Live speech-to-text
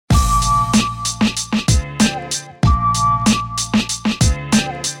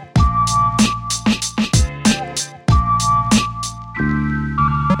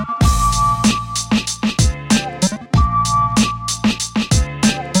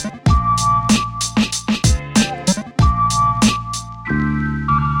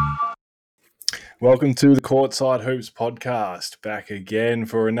Welcome to the Courtside Hoops podcast. Back again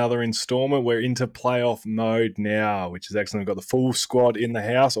for another installment. We're into playoff mode now, which is excellent. We've got the full squad in the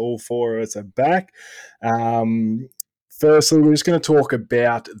house. All four of us are back. Firstly, we're just going to talk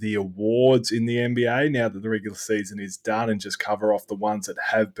about the awards in the NBA now that the regular season is done and just cover off the ones that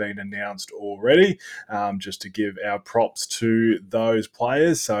have been announced already, just to give our props to those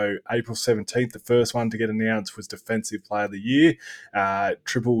players. So April 17th, the first one to get announced was Defensive Player of the Year.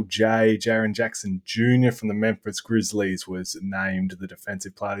 Triple J, Jaren Jackson Jr. from the Memphis Grizzlies was named the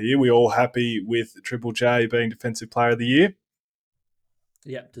Defensive Player of the Year. We all happy with Triple J being Defensive Player of the Year?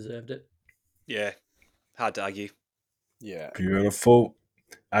 Yep, deserved it. Yeah, hard to argue. Yeah. Beautiful.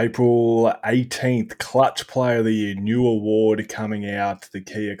 April 18th, Clutch Player of the Year, new award coming out. The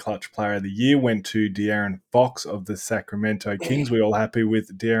Kia Clutch Player of the Year went to De'Aaron Fox of the Sacramento Kings. We all happy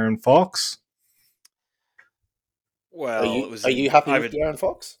with De'Aaron Fox? Well, are you happy with De'Aaron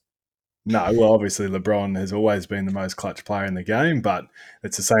Fox? No, well, obviously LeBron has always been the most clutch player in the game, but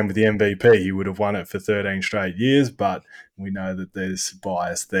it's the same with the MVP. He would have won it for 13 straight years, but we know that there's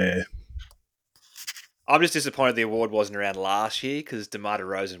bias there. I'm just disappointed the award wasn't around last year because DeMar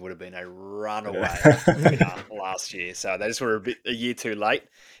DeRozan would have been a runaway winner last year. So they just were a year too late.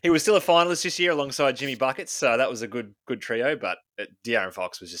 He was still a finalist this year alongside Jimmy Buckets, so that was a good trio, but De'Aaron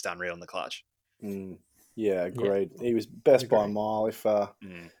Fox was just unreal in the clutch. Yeah, agreed. Yeah. He was best by a mile.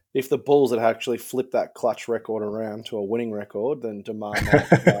 If the Bulls had actually flipped that clutch record around to a winning record, then DeMar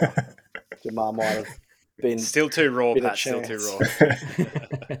might have been still too raw, Pat. Still too raw.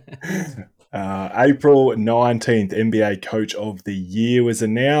 April 19th, NBA Coach of the Year was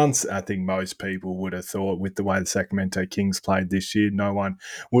announced. I think most people would have thought with the way the Sacramento Kings played this year, no one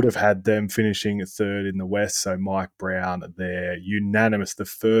would have had them finishing third in the West. So Mike Brown, they're unanimous, the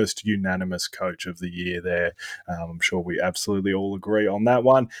first unanimous Coach of the Year there. I'm sure we absolutely all agree on that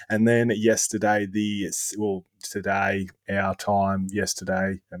one. And then yesterday, today, our time,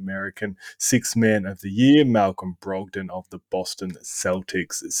 yesterday, American, Sixth Man of the Year, Malcolm Brogdon of the Boston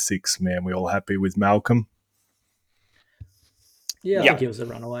Celtics, Sixth Man. We all happy with Malcolm? Yeah, I think he was a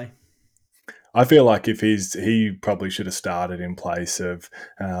runaway. I feel like he probably should have started in place of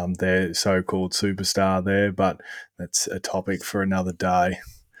their so-called superstar there, but that's a topic for another day.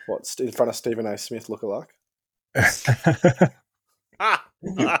 What, in front of Stephen A. Smith lookalike?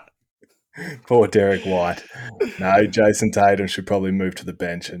 Poor Derek White. No, Jason Tatum should probably move to the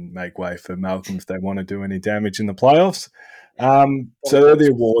bench and make way for Malcolm if they want to do any damage in the playoffs. So they're the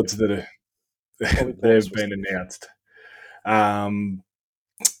awards that they've been announced.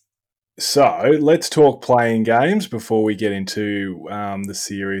 So let's talk playing games before we get into the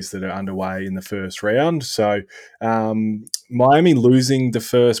series that are underway in the first round. So Miami losing the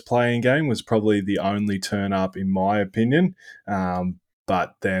first playing game was probably the only turn up in my opinion.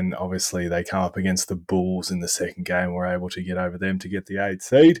 But then, obviously, they come up against the Bulls in the second game. We're able to get over them to get the 8th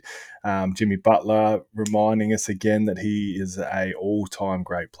seed. Jimmy Butler reminding us again that he is an all-time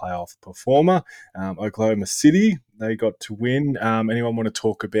great playoff performer. Oklahoma City, they got to win. Anyone want to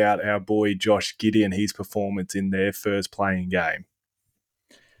talk about our boy Josh Giddey and his performance in their first playing game?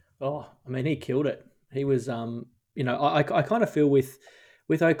 Oh, I mean, he killed it. He was, I kind of feel with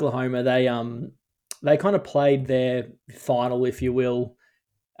Oklahoma, they kind of played their final, if you will,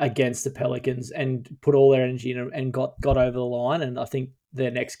 against the Pelicans and put all their energy in and got over the line. And I think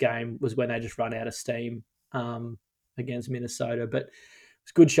their next game was when they just run out of steam against Minnesota. But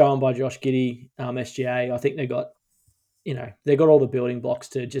it's good showing by Josh Giddey, SGA. I think they got all the building blocks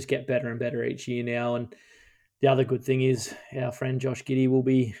to just get better and better each year now. And the other good thing is our friend Josh Giddey will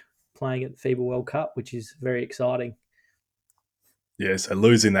be playing at the FIBA World Cup, which is very exciting. Yeah, so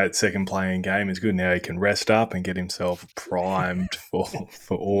losing that second playing game is good. Now he can rest up and get himself primed for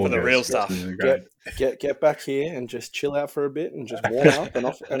all the real stuff. Get back here and just chill out for a bit and just warm up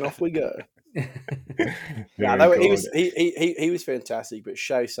and off we go. He was fantastic, but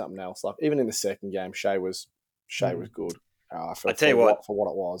Shea's something else. Like even in the second game, Shea was good. I tell you what, for what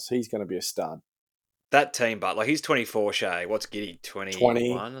it was, he's going to be a stud. That team, but like he's 24, Shea. What's Giddey?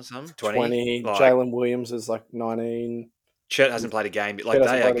 21 or something? 20. Jalen Williams is like 19. Chet hasn't played a game, but like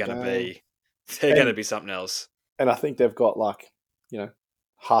they're going to be something else. And I think they've got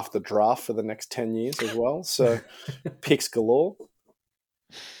half the draft for the next 10 years as well. So picks galore.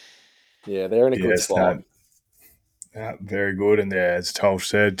 Yeah, they're in a good spot. Very good. And yeah, as Tolsh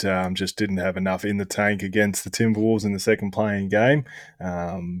said, just didn't have enough in the tank against the Timberwolves in the second playing game.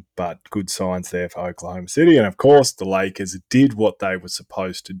 But good signs there for Oklahoma City. And of course, the Lakers did what they were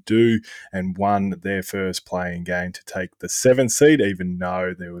supposed to do and won their first playing game to take the 7th seed, even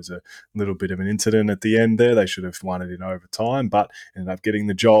though there was a little bit of an incident at the end there. They should have won it in overtime, but ended up getting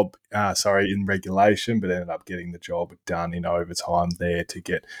the job, in regulation, but ended up getting the job done in overtime there to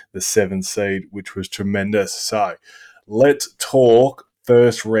get the 7th seed, which was tremendous. So, let's talk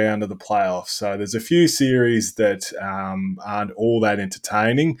first round of the playoffs. So there's a few series that aren't all that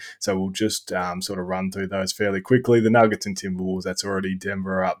entertaining. So we'll just sort of run through those fairly quickly. The Nuggets and Timberwolves, that's already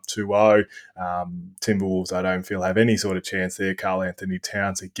Denver up 2-0. Timberwolves, I don't feel have any sort of chance there. Karl Anthony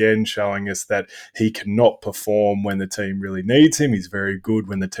Towns again showing us that he cannot perform when the team really needs him. He's very good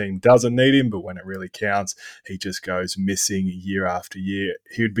when the team doesn't need him, but when it really counts, he just goes missing year after year.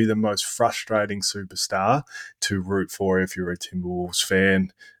 He would be the most frustrating superstar to root for if you're a Timberwolves fan.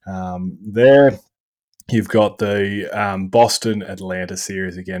 There, you've got the Boston-Atlanta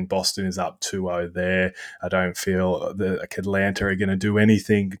series again. Boston is up 2-0 there. I don't feel that Atlanta are going to do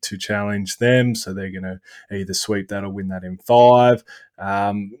anything to challenge them, so they're going to either sweep that or win that in 5.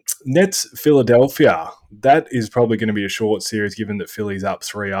 Nets Philadelphia. That is probably going to be a short series given that Philly's up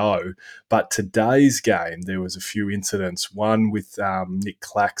 3-0. But today's game, there was a few incidents. One with Nick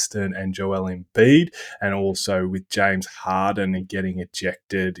Claxton and Joel Embiid, and also with James Harden getting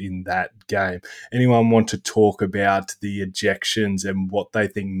ejected in that game. Anyone want to talk about the ejections and what they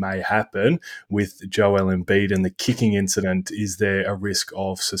think may happen with Joel Embiid and the kicking incident? Is there a risk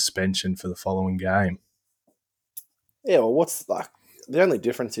of suspension for the following game? Yeah, well, what's like the only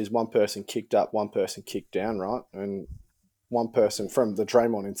difference is one person kicked up, one person kicked down, right? And one person from the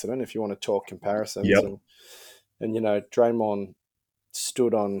Draymond incident, if you want to talk comparisons. Yep. And Draymond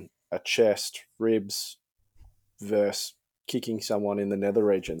stood on a chest, ribs, versus kicking someone in the nether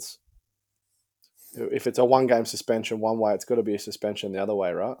regions. If it's a 1-game suspension one way, it's got to be a suspension the other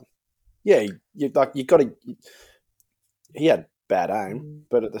way, right? Yeah, you got to. He had bad aim,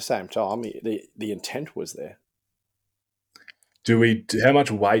 but at the same time, the intent was there. How much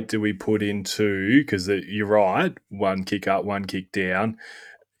weight do we put into, because you're right, one kick up, one kick down.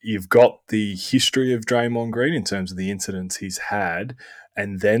 You've got the history of Draymond Green in terms of the incidents he's had.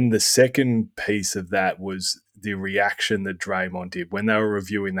 And then the second piece of that was the reaction that Draymond did when they were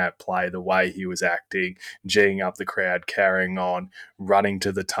reviewing that play, the way he was acting, geeing up the crowd, carrying on, running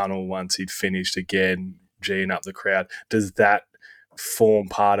to the tunnel once he'd finished again, geeing up the crowd. Does that form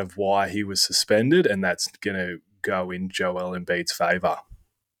part of why he was suspended? And that's going to go in Joel Embiid's favour.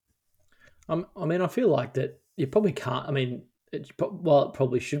 I mean, I feel like that you probably can't. I mean, it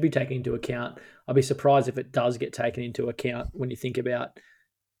probably should be taken into account. I'd be surprised if it does get taken into account when you think about,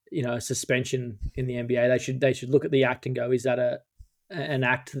 suspension in the NBA. They should look at the act and go, is that an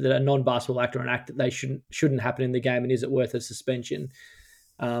act that a non-basketball act or an act that they shouldn't happen in the game, and is it worth a suspension?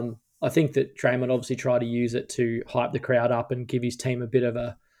 I think that Draymond obviously tried to use it to hype the crowd up and give his team a bit of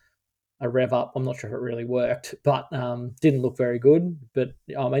a rev up. I'm not sure if it really worked, but didn't look very good. But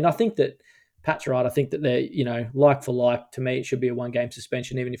I mean, I think that Pat's right. I think that they're, like for like, to me, it should be a 1-game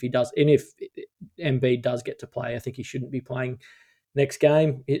suspension, even if he does. And if Embiid does get to play, I think he shouldn't be playing next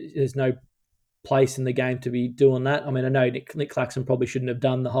game. There's no place in the game to be doing that. I mean, I know Nick Claxton probably shouldn't have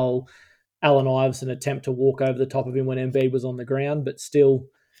done the whole Allen Iverson attempt to walk over the top of him when Embiid was on the ground, but still,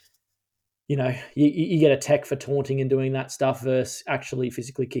 you get a tech for taunting and doing that stuff versus actually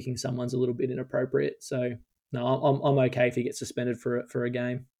physically kicking someone's a little bit inappropriate. So, no, I'm okay if he gets suspended for a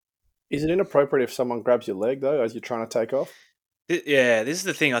game. Is it inappropriate if someone grabs your leg, though, as you're trying to take off? Yeah, this is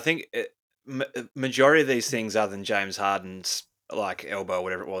the thing. I think majority of these things, other than James Harden's elbow or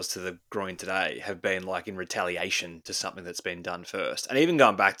whatever it was to the groin today, have been in retaliation to something that's been done first. And even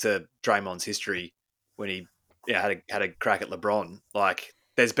going back to Draymond's history when he had a crack at LeBron,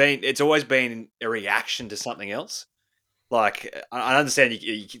 it's always been a reaction to something else. I understand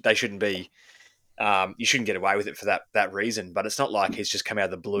they shouldn't be. You shouldn't get away with it for that reason, but it's not like he's just come out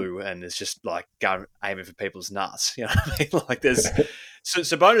of the blue and it's just going aiming for people's nuts. You know what I mean? There's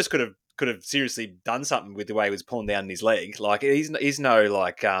Sabonis could have seriously done something with the way he was pulling down his leg. He's no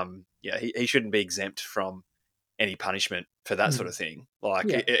he shouldn't be exempt from any punishment for that sort of thing.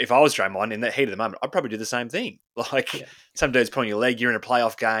 If I was Draymond in that heat of the moment, I'd probably do the same thing. Some dude's pulling your leg, you're in a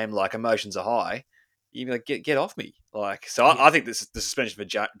playoff game, emotions are high. You'd be like, get off me. I think the suspension for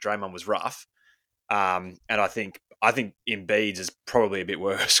Draymond was rough. And I think Embiid's is probably a bit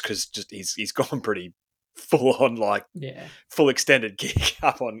worse because he's gone pretty full on full extended kick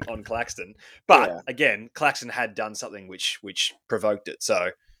up on Claxton. But again, Claxton had done something which provoked it.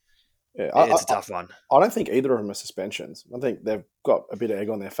 So Yeah, It's a tough one. I don't think either of them are suspensions. I think they've got a bit of egg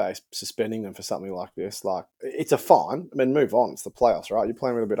on their face suspending them for something like this. Like, it's a fine. I mean, move on. It's the playoffs, right? You're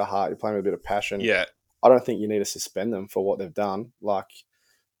playing with a bit of heart. You're playing with a bit of passion. Yeah. I don't think you need to suspend them for what they've done. Like,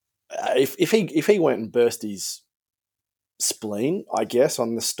 if he went and burst his spleen, I guess,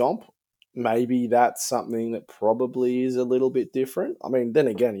 on the stomp, maybe that's something that probably is a little bit different. I mean, then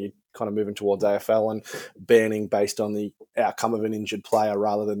again, you're kind of moving towards AFL and banning based on the outcome of an injured player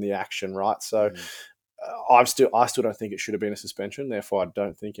rather than the action, right? So I still don't think it should have been a suspension. Therefore, I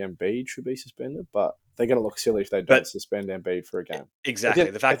don't think Embiid should be suspended. But they're going to look silly if they don't suspend Embiid for a game. Exactly.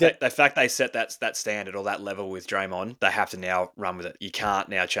 The fact they set that standard or that level with Draymond, they have to now run with it. You can't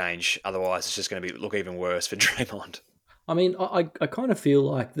now change, otherwise it's just going to look even worse for Draymond. I mean, I kind of feel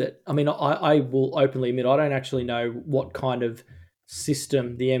like that. I mean, I will openly admit I don't actually know what kind of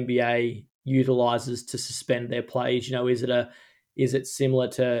system the NBA utilizes to suspend their plays. You know, is it similar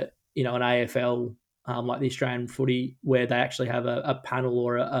to an AFL like the Australian footy where they actually have a panel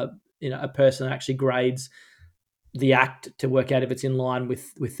or a person that actually grades the act to work out if it's in line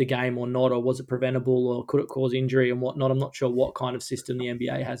with the game or not, or was it preventable, or could it cause injury and whatnot? I'm not sure what kind of system the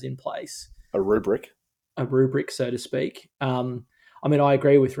NBA has in place. A rubric, so to speak. I mean, I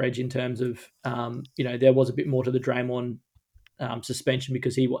agree with Reg in terms of, there was a bit more to the Draymond suspension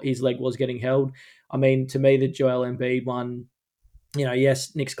because his leg was getting held. I mean, to me, the Joel Embiid one,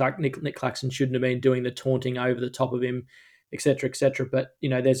 yes, Nick Claxton shouldn't have been doing the taunting over the top of him, et cetera, but,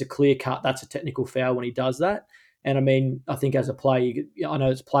 there's a clear cut, that's a technical foul when he does that. And I mean, I think as a player, I know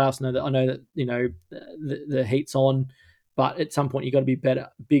it's playoffs, I know that the heat's on, but at some point you've got to be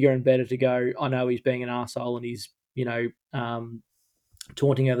bigger and better to go, I know he's being an arsehole and he's,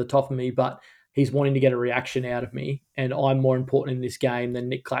 taunting over the top of me, but he's wanting to get a reaction out of me, and I'm more important in this game than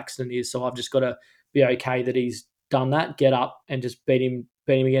Nick Claxton is. So I've just got to be okay that he's done that, get up and just beat him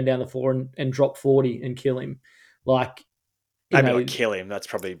again down the floor and drop 40 and kill him. Like, maybe not kill him. That's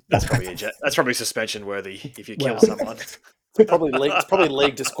probably suspension worthy if you kill someone. It's probably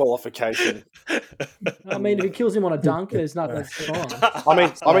league disqualification. I mean, if he kills him on a dunk, there's nothing. That's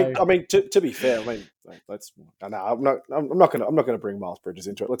fine. I mean, to be fair, I mean, I'm not going to bring Miles Bridges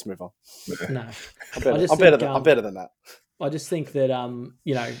into it. Let's move on. No, I'm better than that. I just think that I mean,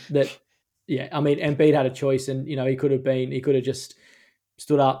 Embiid had a choice, and he could have just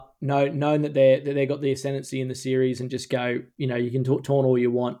stood up, known that they got the ascendancy in the series, and just go, you can taunt all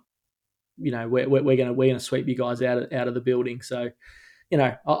you want. We're gonna sweep you guys out of the building. So,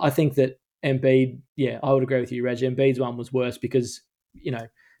 I think that Embiid, I would agree with you, Reg. Embiid's one was worse because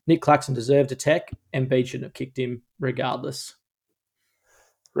Nick Claxton deserved a tech. Embiid shouldn't have kicked him, regardless.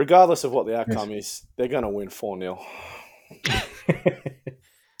 Regardless of what the outcome is, they're going to win 4-0.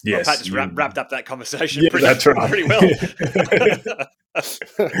 Yes, Pat just wrapped up that conversation. That's right. Pretty well.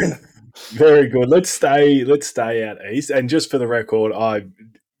 Very good. Let's stay out east. And just for the record,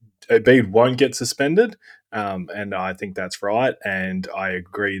 Embiid won't get suspended, and I think that's right. And I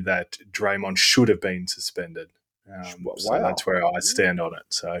agree that Draymond should have been suspended. So that's where I stand on it.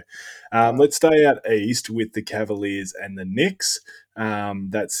 So let's stay out east with the Cavaliers and the Knicks.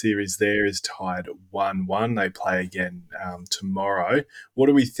 That series there is tied 1-1. They play again tomorrow. What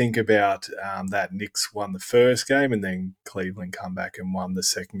do we think about that? Knicks won the first game and then Cleveland come back and won the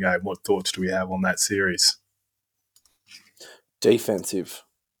second game. What thoughts do we have on that series? Defensive.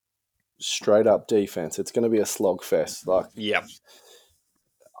 Straight up defense. It's going to be a slogfest.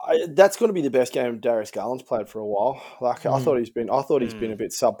 That's going to be the best game Darius Garland's played for a while. I thought he's been a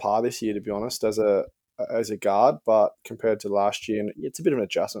bit subpar this year, to be honest, as a guard. But compared to last year, and it's a bit of an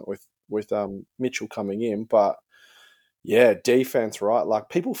adjustment with Mitchell coming in. But yeah, defense, right? Like,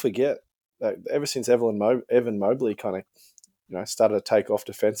 people forget that ever since Evan Mobley kind of started to take off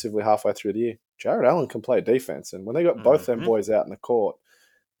defensively halfway through the year, Jared Allen can play defense, and when they got both them boys out in the court,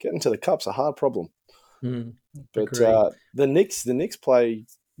 getting to the cup's a hard problem. But the Knicks play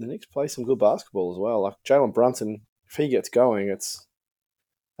some good basketball as well. Like Jalen Brunson, if he gets going, that's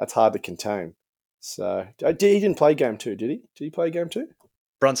hard to contain. So he didn't play game 2, did he? Did he play game 2?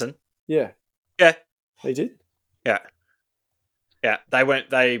 Brunson? Yeah. Yeah. He did? Yeah. Yeah.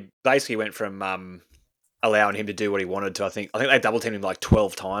 They basically went from allowing him to do what he wanted to. I think they double teamed him like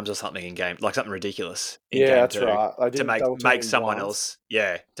 12 times or something in game, like something ridiculous. In game that's 2, right. To make someone else,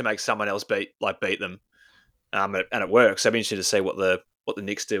 to make someone else beat them, and it works. So I'd be interested to see what the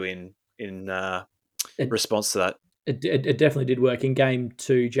Knicks do in response to that. It definitely did work in game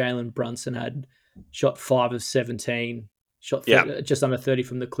 2. Jalen Brunson had shot 5 of 17, shot just under 30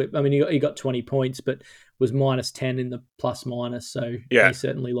 from the clip. I mean, he got 20 points, but was minus 10 in the plus minus. So he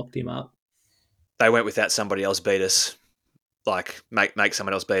certainly locked him up. They went with that somebody else beat us like make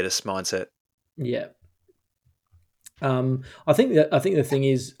someone else beat us mindset. Yeah. I think the thing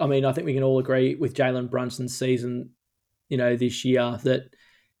is, I mean, I think we can all agree with Jalen Brunson's season, this year that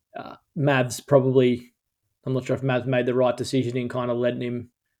Mavs probably, I'm not sure if Mavs made the right decision in kind of letting him.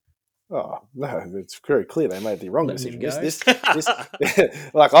 Oh no, it's very clear they made the wrong Letting him decision. go.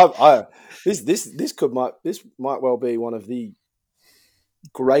 This this might well be one of the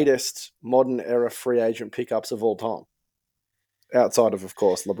greatest modern era free agent pickups of all time. Outside of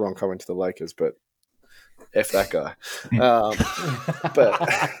course, LeBron coming to the Lakers, but F that guy. But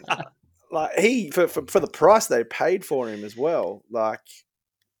like for the price they paid for him as well, like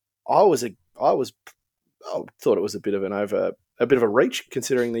I thought it was a bit of a reach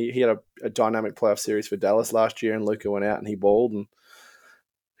considering he had a dynamic playoff series for Dallas last year and Luka went out and he balled and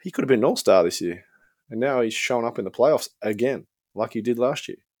he could have been an all-star this year. And now he's showing up in the playoffs again like he did last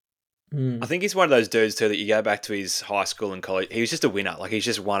year. I think he's one of those dudes too that you go back to his high school and college. He was just a winner. Like he's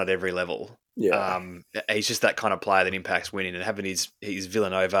just won at every level. Yeah. He's just that kind of player that impacts winning, and having his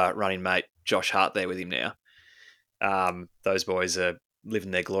Villanova running mate Josh Hart there with him now. Those boys are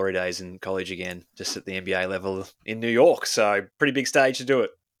living their glory days in college again, just at the NBA level in New York. So pretty big stage to do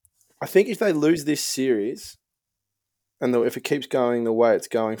it. I think if they lose this series, and if it keeps going the way it's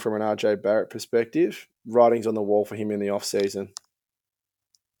going from an RJ Barrett perspective, writing's on the wall for him in the off season.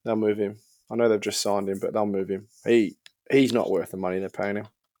 They'll move him. I know they've just signed him, but they'll move him. He's not worth the money they're paying him.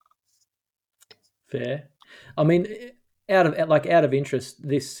 Fair. I mean, out of interest,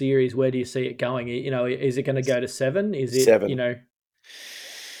 this series, where do you see it going? Is it going to go to 7? Is it 7?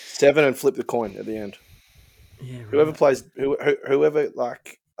 7 and flip the coin at the end. Yeah, right. Whoever plays, whoever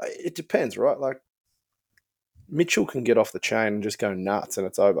like it depends, right? Like Mitchell can get off the chain and just go nuts, and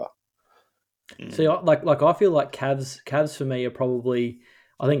it's over. See, I feel like Cavs for me are probably.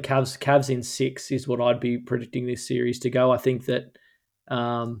 I think Cavs in 6 is what I'd be predicting this series to go. I think that,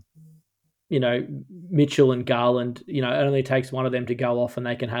 Mitchell and Garland, it only takes one of them to go off and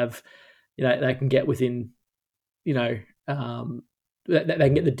they can have, they can get within, they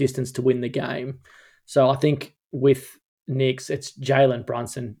can get the distance to win the game. So I think with Knicks, it's Jalen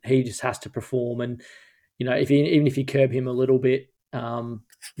Brunson. He just has to perform. And, even if you curb him a little bit,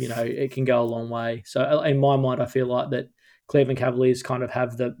 it can go a long way. So in my mind, I feel like that Cleveland Cavaliers kind of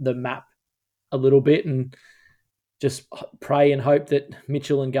have the map a little bit and just pray and hope that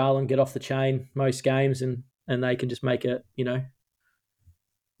Mitchell and Garland get off the chain most games and they can just make it,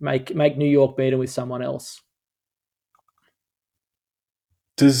 make New York beat them with someone else.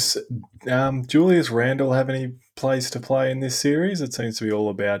 Does Julius Randle have any place to play in this series? It seems to be all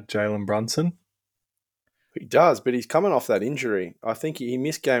about Jalen Brunson. He does, but he's coming off that injury. I think he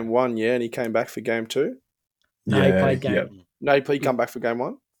missed game 1, and he came back for game 2. No, he played game. Yep. No, he come back for game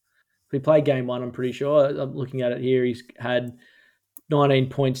 1. He played game 1. I'm pretty sure. I'm looking at it here. He's had 19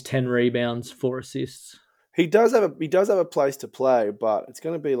 points, 10 rebounds, 4 assists. He does have a place to play, but it's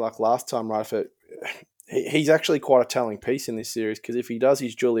going to be like last time, right? He's actually quite a telling piece in this series because if he does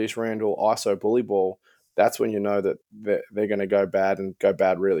his Julius Randle ISO bully ball, that's when you know that they're going to go bad and go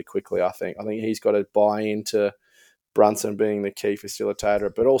bad really quickly. I think he's got to buy into Brunson being the key facilitator,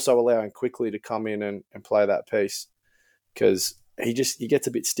 but also allowing quickly to come in and play that piece because he gets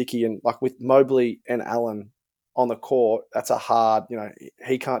a bit sticky. And like with Mobley and Allen on the court, that's a hard,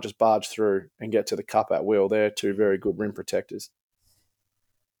 he can't just barge through and get to the cup at will. They're two very good rim protectors.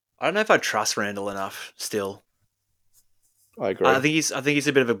 I don't know if I trust Randall enough still. I agree. I think he's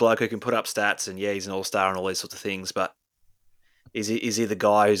a bit of a bloke who can put up stats and he's an all-star and all these sorts of things, but is he the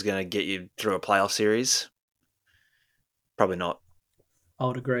guy who's going to get you through a playoff series? Probably not. I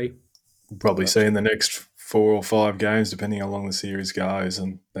would agree. Probably see in the next 4 or 5 games, depending how long the series goes,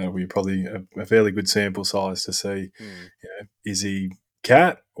 and that'll be probably a fairly good sample size to see. Is he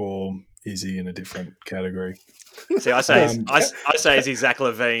Cat or is he in a different category? See, I say is he Zach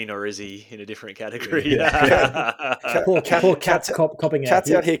LaVine or is he in a different category? Poor Cat's copping out.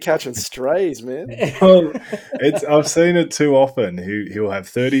 Cat's out here catching strays, man. Well, I've seen it too often. He'll have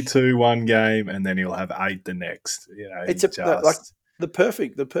 32 one game and then he'll have 8 the next. It's like the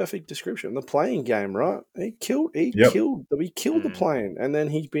perfect description. The playing game, right? He killed the playing, and then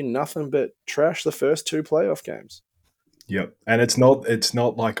he's been nothing but trash the first 2 playoff games. Yep, and it's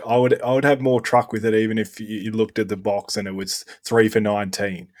not like I would have more truck with it even if you looked at the box and it was 3 for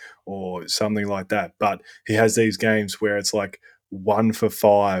 19 or something like that. But he has these games where it's like 1 for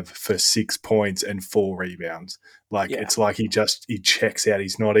 5 for 6 points and 4 rebounds. It's like he checks out.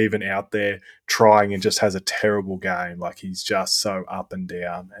 He's not even out there trying and just has a terrible game. Like he's just so up and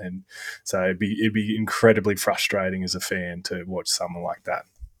down, and so it'd be incredibly frustrating as a fan to watch someone like that.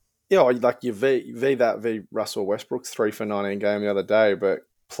 Yeah, like you v Russell Westbrook's 3 for 19 game the other day, but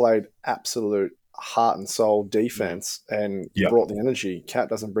played absolute heart and soul defense and brought the energy. Cat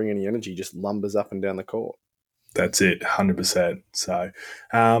doesn't bring any energy, just lumbers up and down the court. That's it, 100%. So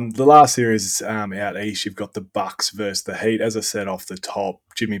the last series out east, you've got the Bucks versus the Heat. As I said off the top,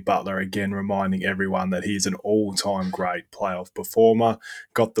 Jimmy Butler again reminding everyone that he's an all-time great playoff performer.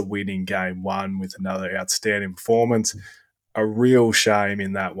 Got the win in game one with another outstanding performance. A real shame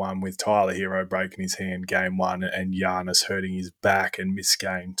in that one with Tyler Hero breaking his hand game one and Giannis hurting his back and missed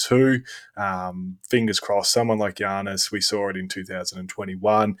game two. Fingers crossed, someone like Giannis, we saw it in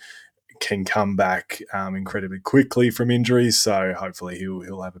 2021, can come back incredibly quickly from injuries. So hopefully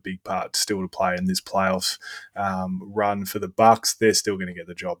he'll have a big part still to play in this playoffs run for the Bucks. They're still going to get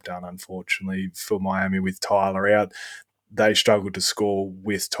the job done, unfortunately, for Miami with Tyler out. They struggled to score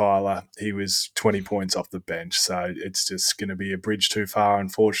with Tyler. He was 20 points off the bench. So it's just going to be a bridge too far,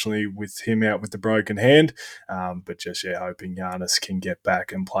 unfortunately, with him out with the broken hand. But just, hoping Giannis can get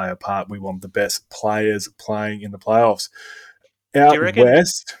back and play a part. We want the best players playing in the playoffs. Out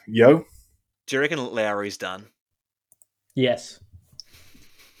west, Do you reckon Lowry's done? Yes.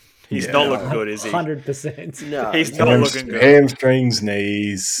 He's not looking good, is he? 100%. No, he's not looking good. Hamstrings,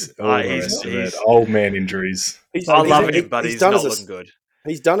 knees, all the rest of it. Old man injuries. I love him, but he's not looking good.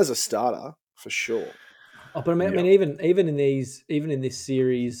 He's done as a starter for sure. Oh, but I mean, even in this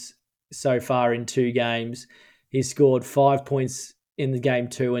series so far in 2 games, he's scored 5 points in the game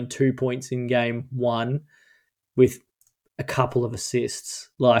 2 and 2 points in game 1, with a couple of assists.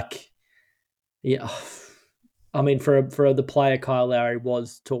 Like, yeah, I mean, for the player Kyle Lowry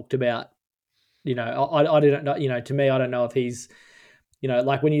was talked about, I didn't know, to me, I don't know if he's,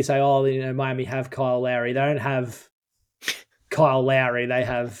 like when you say, Miami have Kyle Lowry, they don't have Kyle Lowry, they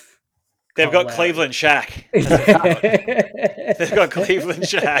have. They've got Lowry. Cleveland Shaq. They've got Cleveland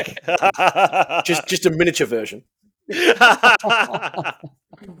Shaq. just a miniature version.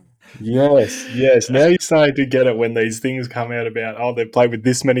 Yes. Now you're starting to get it when these things come out about, they've played with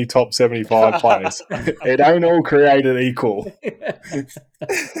this many top 75 players. It ain't all created equal.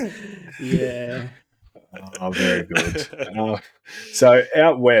 Yeah. Oh, very good. So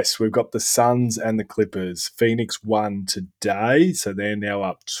out west, we've got the Suns and the Clippers. Phoenix won today, so they're now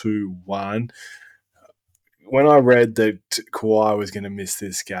up 2-1. When I read that Kawhi was going to miss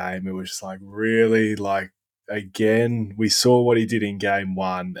this game, it was just like, really? Like, again, we saw what he did in game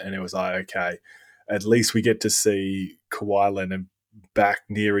 1, and it was like, okay, at least we get to see Kawhi Leonard back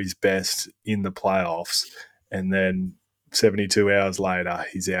near his best in the playoffs, and then 72 hours later,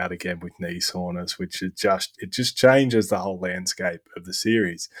 he's out again with knee soreness, which it just changes the whole landscape of the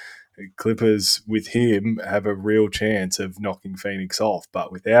series. Clippers with him have a real chance of knocking Phoenix off, but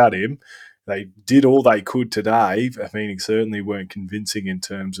without him, they did all they could today. Phoenix certainly weren't convincing in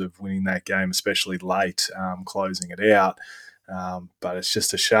terms of winning that game, especially late, closing it out. But it's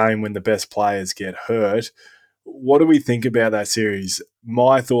just a shame when the best players get hurt. What do we think about that series?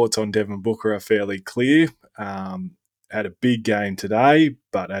 My thoughts on Devin Booker are fairly clear. Had a big game today,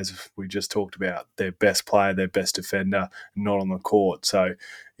 but as we just talked about, their best player, their best defender, not on the court. So,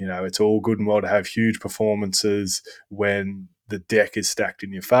 it's all good and well to have huge performances when the deck is stacked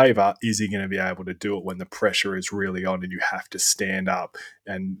in your favour. Is he going to be able to do it when the pressure is really on and you have to stand up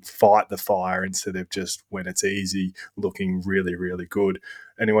and fight the fire instead of just when it's easy, looking really, really good?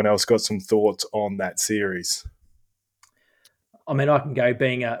 Anyone else got some thoughts on that series? I mean, I can go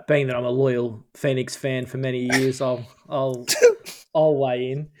being that I'm a loyal Phoenix fan for many years. I'll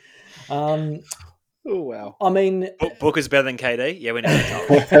weigh in. Oh wow! I mean, Booker's better than KD. Yeah, we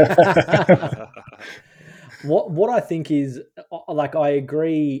know. What I think is, like, I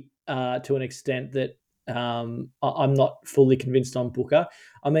agree to an extent that I'm not fully convinced on Booker.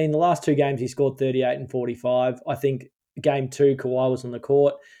 I mean, the last 2 games he scored 38 and 45. I think game 2 Kawhi was on the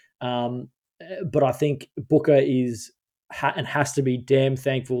court, but I think Booker is and has to be damn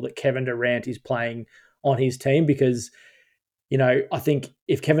thankful that Kevin Durant is playing on his team, because, I think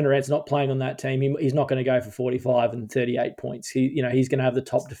if Kevin Durant's not playing on that team, he's not going to go for 45 and 38 points. He's going to have the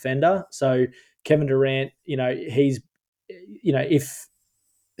top defender. So Kevin Durant, if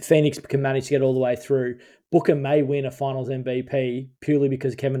Phoenix can manage to get all the way through, Booker may win a Finals MVP purely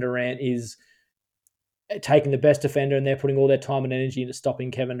because Kevin Durant is taking the best defender and they're putting all their time and energy into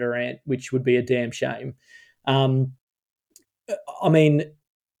stopping Kevin Durant, which would be a damn shame. I mean,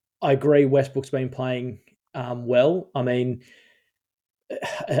 I agree Westbrook's been playing well. I mean,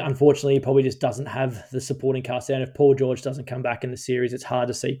 unfortunately, he probably just doesn't have the supporting cast. And if Paul George doesn't come back in the series, it's hard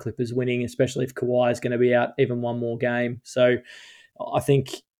to see Clippers winning, especially if Kawhi is going to be out even one more game. So I think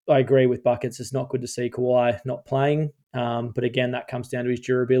I agree with Buckets. It's not good to see Kawhi not playing. But again, that comes down to his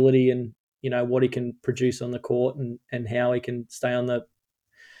durability and, what he can produce on the court and how he can stay on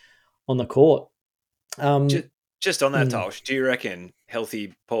the court. Just on that, Tolsh, do you reckon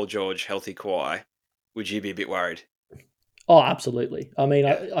healthy Paul George, healthy Kawhi, would you be a bit worried? Oh, absolutely. I mean,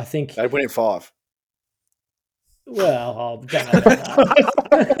 yeah. I think they'd win in 5. Well, I don't know about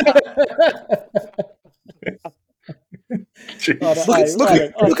that.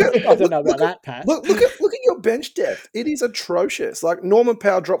 I don't know about that, Pat. Look at your bench depth. It is atrocious. Like, Norman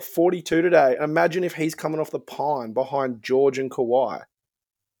Powell dropped 42 today. Imagine if he's coming off the pine behind George and Kawhi.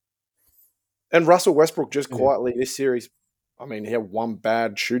 And Russell Westbrook just quietly this series, I mean, he had one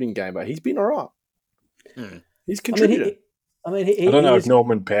bad shooting game, but he's been all right. He's contributed. I don't know if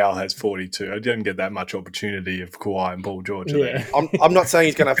Norman Powell has 42. I didn't get that much opportunity of Kawhi and Paul George there. I'm not saying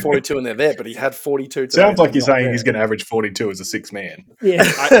he's going to have 42 and they're there, but he had 42 today. Sounds like you're saying he's going to average 42 as a 6 man. Yeah.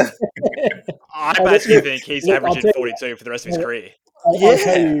 I basically think he's averaging 42 for the rest of his career.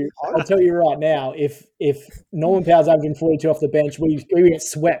 I'll tell you right now, if Norman Powell's averaging 42 off the bench, we get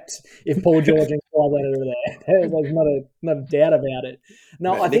swept if Paul George and Kawhi went over there. There's not a doubt about it.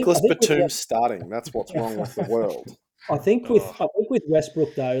 No, I think Nicholas Batum's starting. That's what's wrong with the world. I think with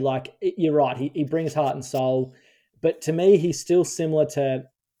Westbrook though, like, you're right, he brings heart and soul, but to me he's still similar to,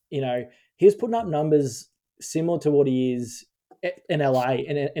 he's putting up numbers similar to what he is in LA,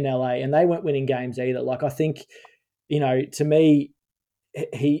 and they weren't winning games either. Like, I think, to me,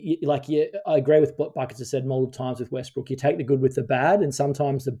 I agree with what Buckets has said multiple times with Westbrook. You take the good with the bad, and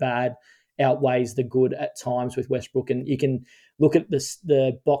sometimes the bad outweighs the good at times with Westbrook. And you can look at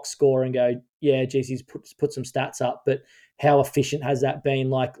the box score and go, yeah, geez, he's put some stats up, but how efficient has that been?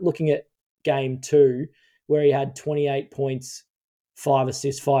 Like, looking at game 2, where he had 28 points, 5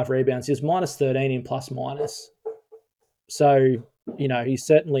 assists, 5 rebounds, he was minus 13 in plus minus. So, he's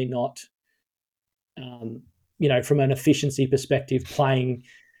certainly not, from an efficiency perspective, playing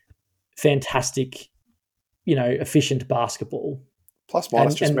fantastic, efficient basketball. Plus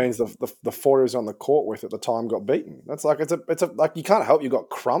minus just means the 4 he was on the court with at the time got beaten. That's like it's a like, you can't help you got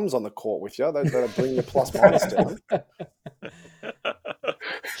crumbs on the court with you. That'll bring your plus minus down.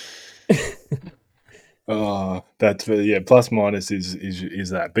 Oh, that's plus minus is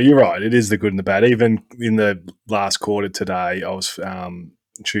that. But you're right, it is the good and the bad. Even in the last quarter today, I was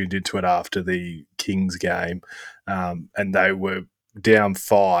tuned into it after the Kings game, and they were down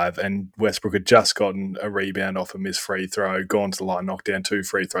 5, and Westbrook had just gotten a rebound off a missed free throw, gone to the line, knocked down 2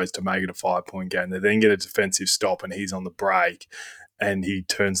 free throws to make it a 5-point game. They then get a defensive stop, and he's on the break, and he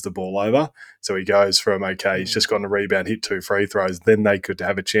turns the ball over. So he goes from, he's just gotten a rebound, hit 2 free throws, then they could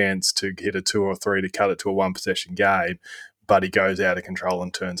have a chance to hit a 2 or 3 to cut it to a 1-possession game, but he goes out of control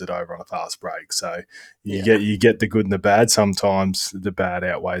and turns it over on a fast break. So you get the good and the bad. Sometimes the bad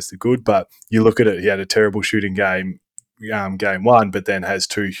outweighs the good, but you look at it, he had a terrible shooting game, game 1, but then has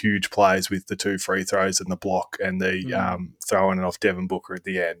 2 huge plays with the 2 free throws and the block and the throwing it off Devin Booker at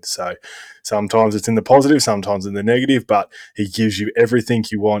the end. So sometimes it's in the positive, sometimes in the negative, but he gives you everything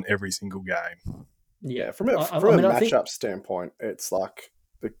you want every single game. Yeah, from a matchup standpoint, it's like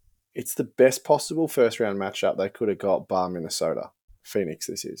it's the best possible first round matchup they could have got, bar Minnesota. Phoenix,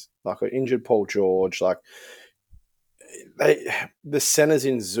 this is like an injured Paul George, like. The centers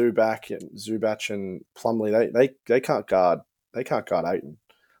in Zubac and Plumlee, they can't guard Ayton.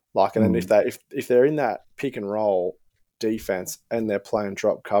 Like, and then if they're in that pick and roll defense and they're playing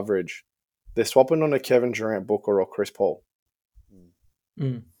drop coverage, they're swapping on a Kevin Durant, Booker, or Chris Paul.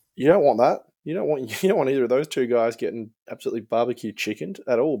 You don't want that. You don't want either of those 2 guys getting absolutely barbecue chickened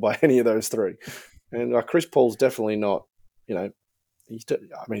at all by any of those 3. And Chris Paul's definitely not, he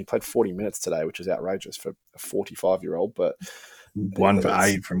played 40 minutes today, which is outrageous for a 45-year-old. But 1 for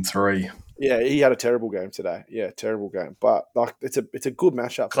 8 from 3. Yeah, he had a terrible game today. Yeah, terrible game. But like, it's a good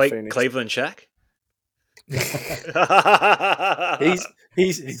matchup for Phoenix. Cleveland Shaq.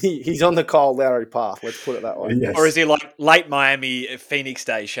 he's on the Kyle Lowry path. Let's put it that way. Yes. Or is he like late Miami Phoenix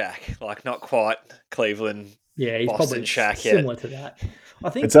Day Shaq? Like, not quite Cleveland. Yeah, he's Boston probably Shaq similar to that. I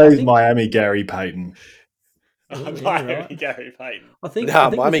think he's Miami Gary Payton. Miami Gary Payton. I think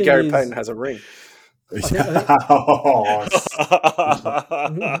Miami Gary Payton has a ring. I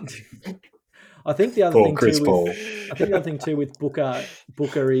think the other thing too with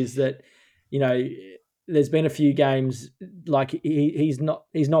Booker is that, there's been a few games like he's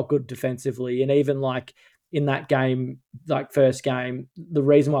not good defensively, and even like in that game, like first game, the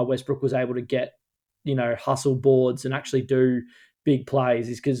reason why Westbrook was able to get, hustle boards and actually do big plays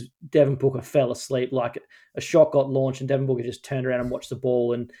is because Devin Booker fell asleep. Like, a shot got launched and Devin Booker just turned around and watched the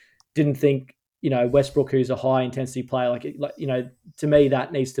ball and didn't think Westbrook, who's a high intensity player, to me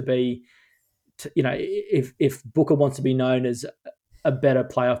that needs to be, if Booker wants to be known as a better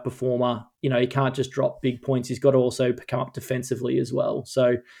playoff performer, he can't just drop big points. He's got to also come up defensively as well.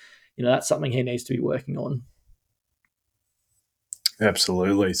 So, that's something he needs to be working on.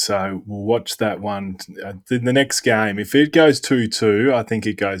 Absolutely. So we'll watch that one. In the next game, if it goes 2-2, I think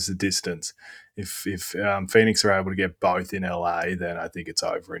it goes the distance. If Phoenix are able to get both in LA, then I think it's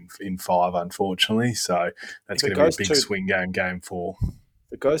over in 5, unfortunately. So that's going to be a big swing game 4.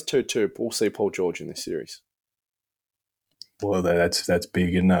 If it goes 2-2, we'll see Paul George in this series. Well, that's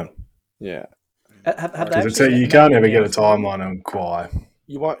big, isn't it? Yeah. You can't ever get a timeline on Kawhi.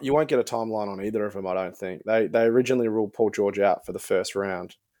 You won't get a timeline on either of them, I don't think. They originally ruled Paul George out for the first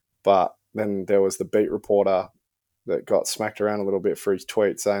round, but then there was the beat reporter that got smacked around a little bit for his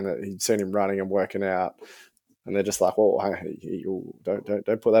tweet saying that he'd seen him running and working out, and they're just like, "Well,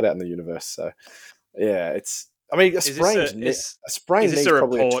 don't put that out in the universe." So, yeah, a sprain needs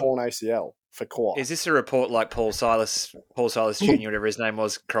probably a torn ACL for Kawhi. Is this a report like Paul Silas Jr., whatever his name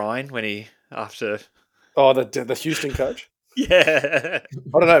was, crying when he after? Oh, the Houston coach. Yeah.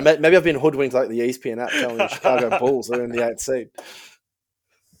 I don't know. Maybe I've been hoodwinked like the ESPN app telling me the Chicago Bulls are in the 8th seed.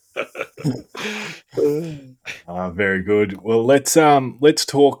 Very good. Well, let's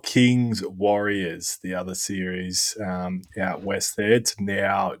talk Kings Warriors, the other series out west there. It's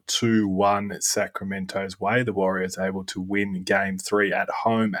now 2-1 Sacramento's way. The Warriors able to win Game 3 at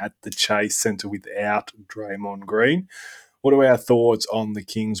home at the Chase Center without Draymond Green. What are our thoughts on the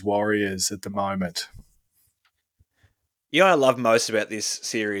Kings Warriors at the moment? What I love most about this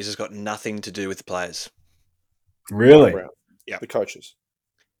series has got nothing to do with the players. Really? Yeah. The coaches.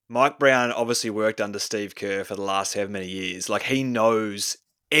 Mike Brown obviously worked under Steve Kerr for the last however many years. Like, he knows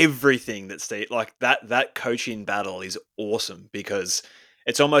everything that Steve, like that coaching battle is awesome because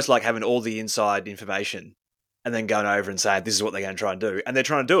it's almost like having all the inside information and then going over and saying, this is what they're going to try and do. And they're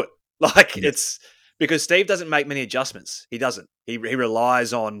trying to do it. It's because Steve doesn't make many adjustments. He doesn't. He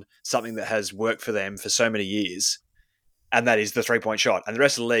relies on something that has worked for them for so many years. And that is the 3-point shot. And the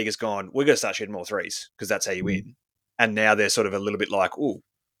rest of the league has gone, we're going to start shooting more threes because that's how you win. And now they're sort of a little bit like,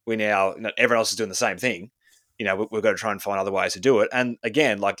 everyone else is doing the same thing. We've got to try and find other ways to do it. And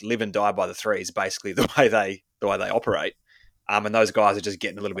again, like, live and die by the threes, basically the way they operate. And those guys are just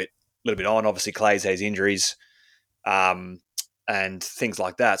getting a little bit on. Obviously, Clay's has injuries and things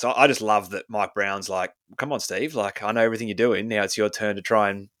like that. So I just love that Mike Brown's like, come on, Steve. Like, I know everything you're doing. Now it's your turn to try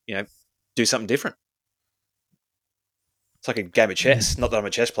and, do something different. It's like a game of chess. Not that I'm a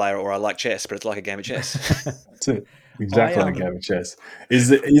chess player or I like chess, but it's like a game of chess. That's it. Exactly a game of chess.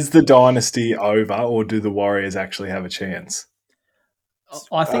 Is the dynasty over, or do the Warriors actually have a chance?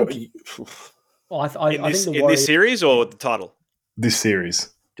 I think. I think the Warriors, this series or the title? This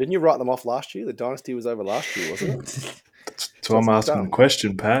series. Didn't you write them off last year? The dynasty was over last year, wasn't it? So I'm asking the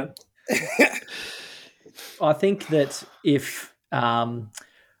question, Pat. I think that if I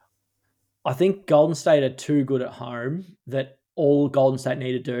think Golden State are too good at home that all Golden State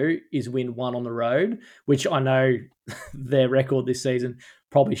need to do is win one on the road, which I know their record this season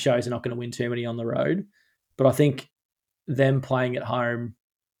probably shows they're not going to win too many on the road. But I think them playing at home,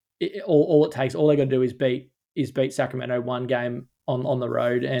 all they're going to do is beat Sacramento one game on the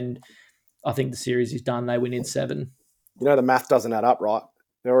road, and I think the series is done. They win in 7. The math doesn't add up, right?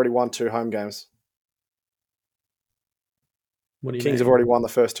 They already won 2 home games. What do you Kings mean? have already won the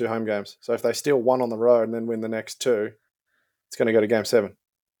first 2 home games. So if they steal 1 on the road and then win the next 2, it's going to go to Game 7.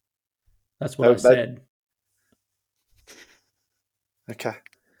 That's what I said. Okay.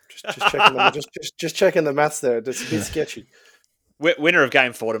 Just checking the maths there. It's a bit sketchy. Winner of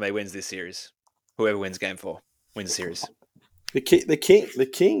Game 4 to me wins this series. Whoever wins Game 4 wins the series. The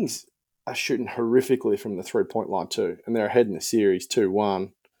Kings are shooting horrifically from the 3-point line too, and they're ahead in the series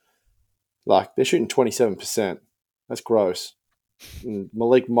 2-1. Like, they're shooting 27%. That's gross. And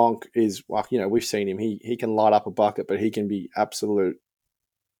Malik Monk is, we've seen him. He can light up a bucket, but he can be absolute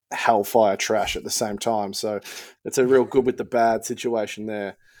hellfire trash at the same time. So it's a real good with the bad situation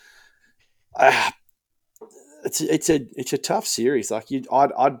there. It's a tough series. Like,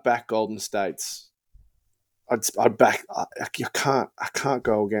 I'd back Golden State's. I'd back. I can't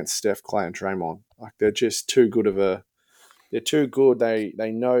go against Steph, Clay, and Draymond. Like, they're just too good of a. They're too good. They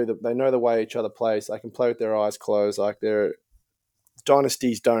know the way each other plays. They can play with their eyes closed. Like, they're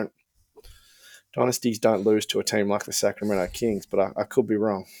dynasties don't lose to a team like the Sacramento Kings. But I could be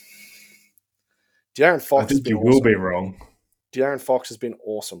wrong. De'Aaron Fox. I think you will be wrong. De'Aaron Fox has been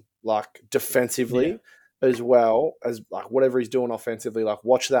awesome. Like, defensively, as well as like whatever he's doing offensively. Like,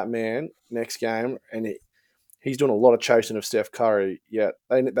 watch that man next game, and he's doing a lot of chasing of Steph Curry. Yet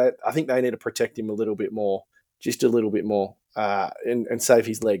I think they need to protect him a little bit more, just a little bit more, and save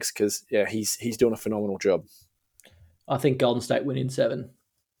his legs because he's doing a phenomenal job. I think Golden State win in 7.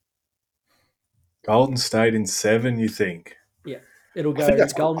 Golden State in 7, you think? Yeah, it'll go. I think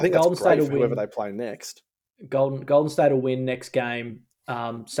that's Golden State will for whoever win. they play next. Golden State will win next game.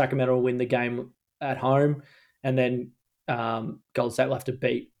 Sacramento will win the game at home, and then Golden State will have to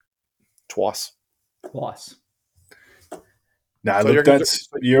beat twice. No, So look,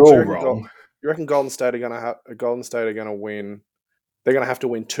 you're all wrong. You reckon Golden State are going to win? They're going to have to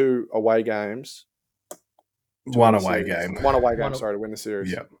win 2 away games. One away game. One away game, to win the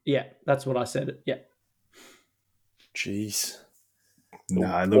series. Yeah, that's what I said. Yeah. Jeez.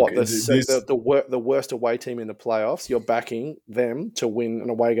 No, look, the worst away team in the playoffs. You're backing them to win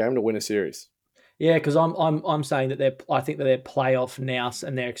an away game to win a series. Yeah, because I'm saying that I think that their playoff nous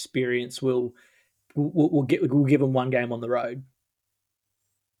and their experience will give them one game on the road.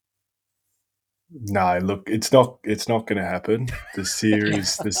 No, look, it's not going to happen. The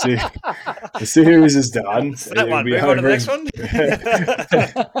series is done. That one. Move on to the next one.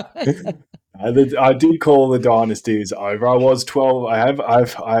 I did call the dynasty is over. I was 12. I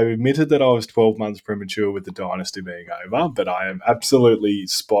admitted that I was 12 months premature with the dynasty being over, but I am absolutely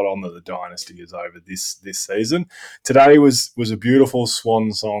spot on that the dynasty is over this season. Today was a beautiful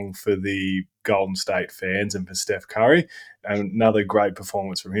swan song for the Golden State fans and for Steph Curry. Another great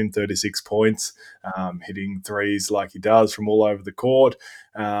performance from him, 36 points, hitting threes like he does from all over the court.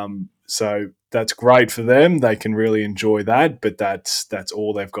 So that's great for them. They can really enjoy that, but that's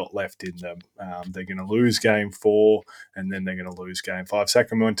all they've got left in them. They're going to lose game 4, and then they're going to lose game 5.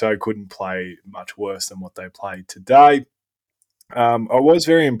 Sacramento couldn't play much worse than what they played today. I was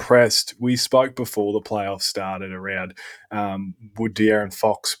very impressed. We spoke before the playoffs started around would De'Aaron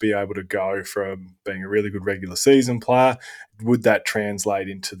Fox be able to go from being a really good regular season player? Would that translate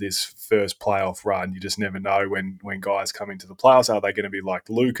into this first playoff run? You just never know when guys come into the playoffs. Are they going to be like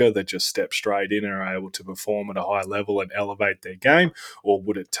Luka that just step straight in and are able to perform at a high level and elevate their game? Or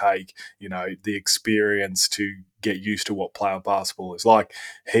would it take, the experience to get used to what playoff basketball is like?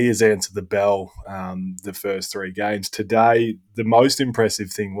 He has answered the bell the first 3 games. Today, the most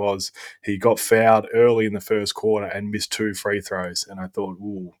impressive thing was he got fouled early in the first quarter and missed 2 free throws. And I thought,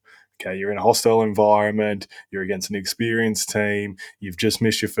 ooh, okay, you're in a hostile environment, you're against an experienced team, you've just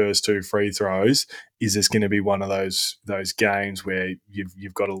missed your first 2 free throws. Is this going to be one of those games where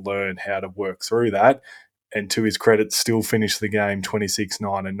you've got to learn how to work through that? And to his credit, still finished the game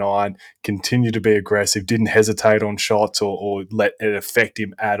 26-9-9, continued to be aggressive, didn't hesitate on shots or let it affect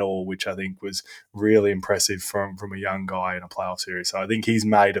him at all, which I think was really impressive from a young guy in a playoff series. So I think he's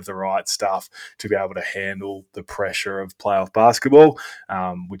made of the right stuff to be able to handle the pressure of playoff basketball,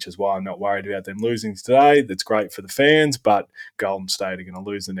 which is why I'm not worried about them losing today. That's great for the fans, but Golden State are going to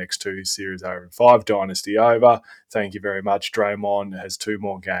lose the next 2 series over in 5, dynasty over. Thank you very much. Draymond has 2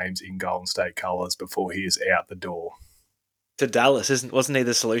 more games in Golden State colours before he is out the door. To Dallas, wasn't he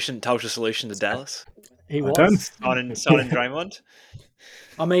the solution? Tolsh's solution to Dallas? He was signing Draymond.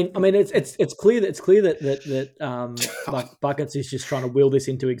 I mean, it's clear that like Buckets is just trying to will this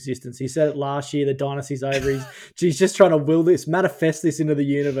into existence. He said it last year. The dynasty's over. He's just trying to will this, manifest this into the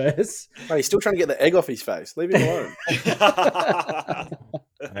universe. Mate, he's still trying to get the egg off his face. Leave him alone.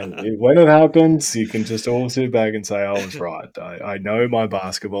 And when it happens, you can just all sit back and say, "I was right. I know my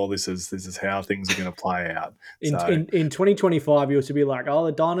basketball. This is how things are going to play out." In 2025, you'll to be like, "Oh,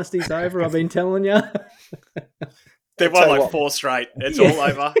 the dynasty's over." I've been telling you. They won like 4 straight. It's all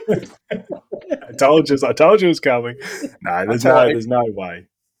over. I told you it was coming. No, there's no way.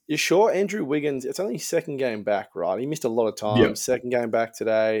 You sure Andrew Wiggins? It's only his 2nd game back, right? He missed a lot of time. Yep. 2nd game back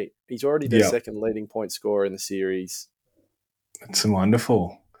today. He's already the 2nd leading point scorer in the series. It's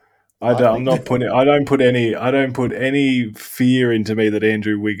wonderful. I don't put any fear into me that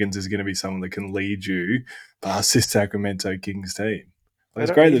Andrew Wiggins is going to be someone that can lead you past this Sacramento Kings team. It's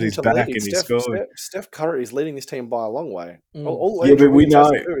great that he's back and he's scored. Steph Curry is leading this team by a long way. But we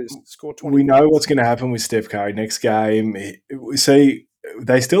know what's going to happen with Steph Curry next game. See,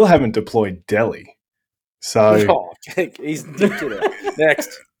 they still haven't deployed Delhi, so he's ridiculous.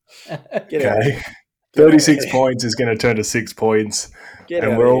 Next, get out. 36 points is going to turn to 6 points,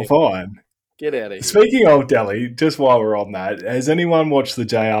 and we're all fine. Get out of here. Speaking of Delhi, just while we're on that, has anyone watched the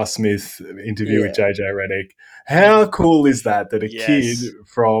J.R. Smith interview with JJ Redick? How cool is that a kid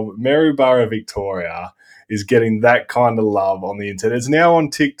from Maryborough, Victoria, is getting that kind of love on the internet. It's now on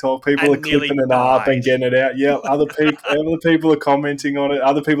TikTok. People are clipping it up and getting it out. Yeah, other people are commenting on it.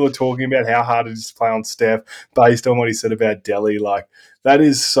 Other people are talking about how hard it is to play on Steph based on what he said about Delhi. Like, that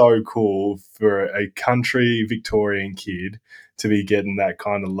is so cool for a country Victorian kid to be getting that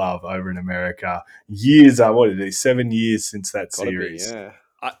kind of love over in America. What is it, 7 years since that series? Yeah.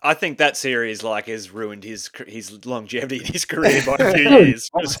 I think that series has ruined his longevity in his career by a few years.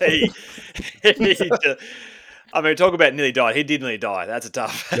 Talk about nearly died. He did nearly die. That's a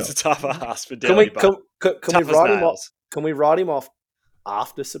tough ask for Delhi. Can we write him off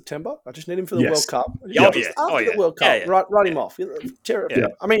after September? I just need him for the World Cup. After the World Cup, write him off.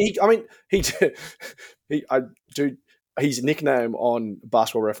 His nickname on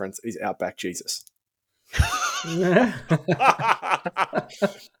Basketball Reference is Outback Jesus. I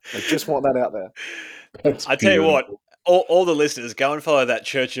just want that out there. I tell you what, all the listeners, go and follow that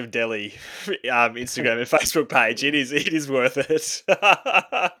Church of Delhi Instagram and Facebook page. It is worth it.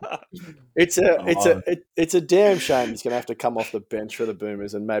 It's a damn shame he's going to have to come off the bench for the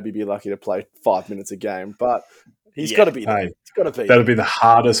Boomers and maybe be lucky to play 5 minutes a game, but he's got to be there. Hey, that'll be the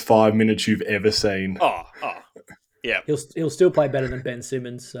hardest 5 minutes you've ever seen. Oh, yeah. He'll still play better than Ben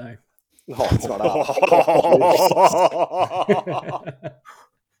Simmons, so. Oh, it's not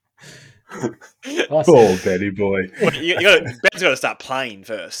Poor Betty boy. Ben's got to start playing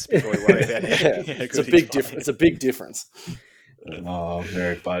first before we worry about it. It's a big difference. It's a big difference. Oh,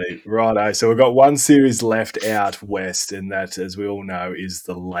 very funny. Righto. So we've got one series left out west, and that, as we all know, is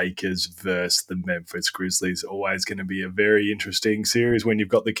the Lakers versus the Memphis Grizzlies. Always going to be a very interesting series when you've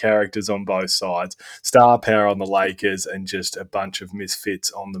got the characters on both sides. Star power on the Lakers and just a bunch of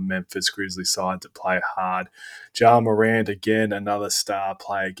misfits on the Memphis Grizzlies side to play hard. Ja Morant, again, another star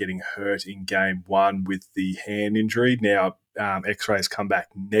player getting hurt in game one with the hand injury. Now, X-rays come back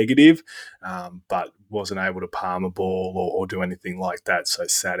negative, but wasn't able to palm a ball or do anything like that, so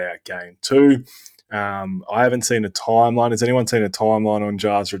sat out game two. I haven't seen a timeline. Has anyone seen a timeline on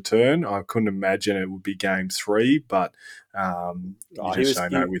Ja's return? I couldn't imagine it would be game three, but you just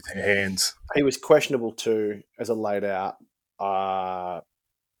don't know with hands. He was questionable too as a laid out.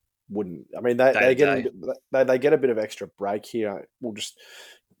 Wouldn't. I mean, they get a bit of extra break here. We'll just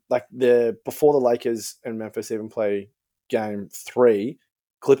before the Lakers and Memphis even play game three,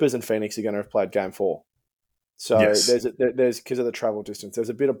 Clippers and Phoenix are going to have played game four. So there's because of the travel distance, there's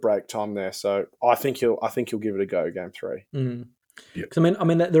a bit of break time there. So I think he'll give it a go game three. Mm. Yep. I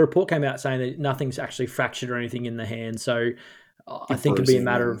mean, the report came out saying that nothing's actually fractured or anything in the hand. So I think it'd be a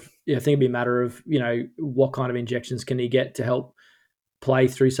matter of what kind of injections can he get to help play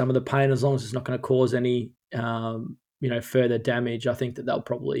through some of the pain, as long as it's not going to cause any further damage. I think that they'll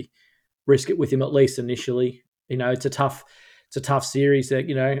probably risk it with him at least initially. It's a tough series.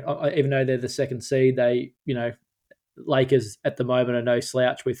 That even though they're the second seed, Lakers at the moment are no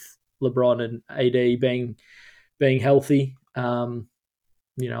slouch with LeBron and AD being healthy.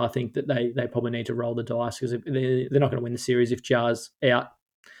 I think that they probably need to roll the dice because they're not going to win the series if Ja's out.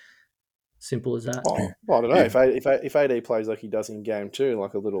 Simple as that. Well, I don't know if AD plays like he does in game two,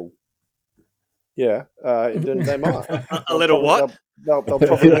 like a little. Yeah, then they might. A little what? They'll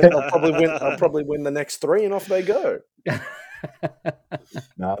probably win the next three, and off they go.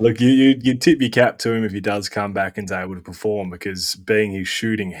 No, look, you tip your cap to him if he does come back and is able to perform, because being his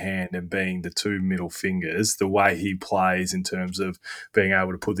shooting hand and being the two middle fingers, the way he plays in terms of being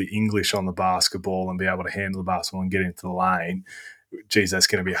able to put the English on the basketball and be able to handle the basketball and get into the lane. Geez, that's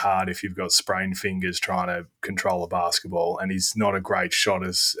going to be hard if you've got sprained fingers trying to control a basketball, and he's not a great shot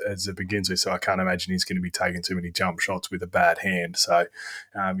as it begins with, so I can't imagine he's going to be taking too many jump shots with a bad hand. So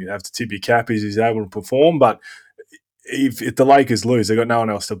you'd have to tip your cap if he's able to perform, but if the Lakers lose, they've got no one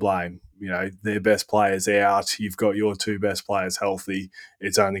else to blame. Their best players out. You've got your two best players healthy.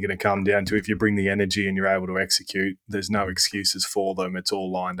 It's only going to come down to if you bring the energy and you're able to execute. There's no excuses for them. It's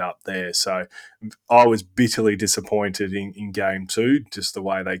all lined up there. So I was bitterly disappointed in game two, just the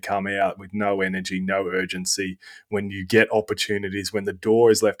way they come out with no energy, no urgency. When you get opportunities, when the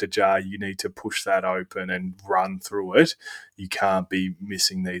door is left ajar, you need to push that open and run through it. You can't be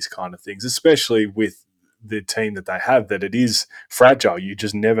missing these kind of things, especially with the team that they have, that it is fragile. You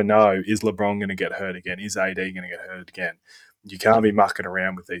just never know, is LeBron going to get hurt again? Is AD going to get hurt again? You can't be mucking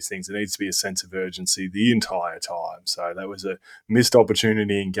around with these things. There needs to be a sense of urgency the entire time. So that was a missed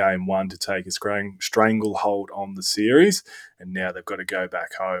opportunity in game one to take a stranglehold on the series, and now they've got to go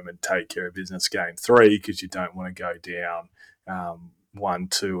back home and take care of business game three, because you don't want to go down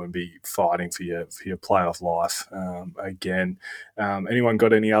 1-2 and be fighting for your playoff life again. Anyone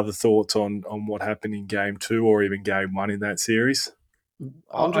got any other thoughts on what happened in game two or even game one in that series?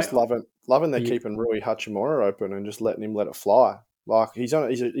 I'm just loving Loving they're keeping Rui Hachimura open and just letting him let it fly. Like he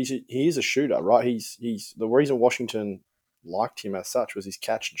is a shooter, right? He's the reason Washington liked him as such was his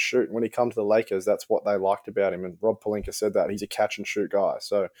catch and shoot. And when he comes to the Lakers, that's what they liked about him. And Rob Pelinka said that he's a catch and shoot guy.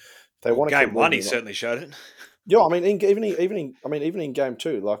 So if they want to game one, he certainly showed it. Yeah, I mean, even in game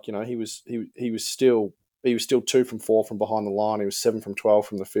two, like he was still 2 from 4 from behind the line. He was 7 from 12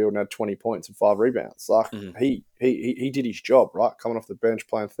 from the field and had 20 points and 5 rebounds. Like he did his job, right? Coming off the bench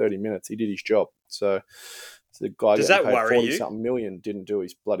playing 30 minutes, he did his job. So the guy does that worry 40 something million didn't do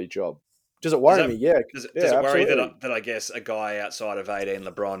his bloody job. Does it worry me? Yeah. Does it worry that I guess a guy outside of AD and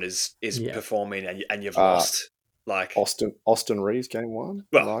LeBron is performing and you've lost? Like Austin Reeves game one.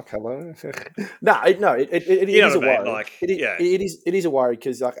 Well, like hello. It is a worry. Like, it is a worry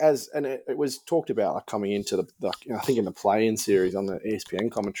because it was talked about like coming into the I think in the play-in series on the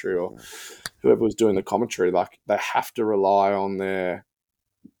ESPN commentary or whoever was doing the commentary, like they have to rely on their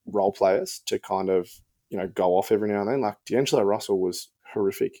role players to kind of go off every now and then. Like D'Angelo Russell was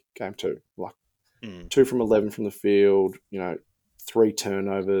horrific game two, like 2 from 11 from the field. 3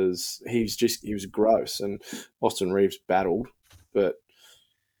 turnovers. He was gross. And Austin Reeves battled, but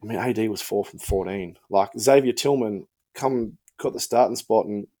I mean, AD was 4 from 14. Like Xavier Tillman got the starting spot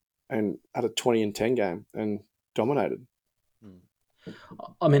and had a 20 and 10 game and dominated.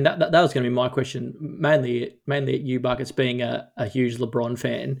 I mean, that was going to be my question, mainly at you, Buckets, being a huge LeBron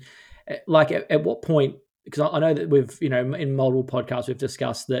fan. Like, at what point? Because I know that we've, in multiple podcasts we've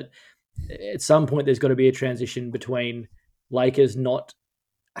discussed that at some point there's got to be a transition between Lakers not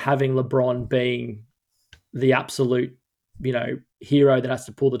having LeBron being the absolute, hero that has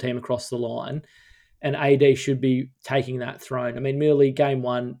to pull the team across the line, and AD should be taking that throne. I mean, merely game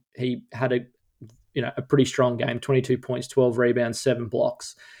one, he had a pretty strong game, 22 points, 12 rebounds, 7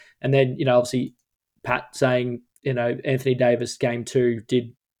 blocks. And then, obviously Pat saying, Anthony Davis game two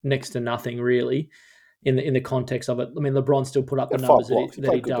did next to nothing really in the context of it. I mean, LeBron still put up the numbers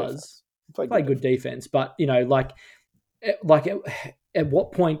that he does. Play good defense. But, at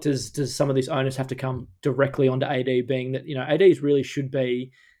what point does some of this onus have to come directly onto AD, being that, AD really should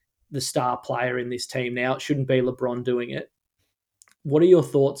be the star player in this team now. It shouldn't be LeBron doing it. What are your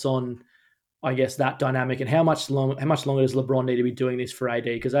thoughts on, I guess, that dynamic, and how much longer does LeBron need to be doing this for AD?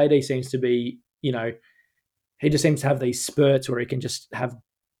 Because AD seems to be, he just seems to have these spurts where he can just have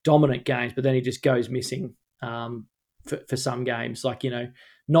dominant games, but then he just goes missing for some games. Like,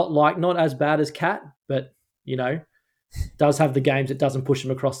 not as bad as Cat, but does have the games that doesn't push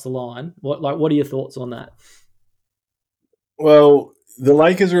him across the line. What are your thoughts on that? Well, the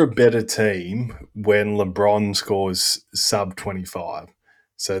Lakers are a better team when LeBron scores sub 25.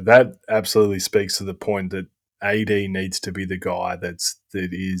 So that absolutely speaks to the point that AD needs to be the guy that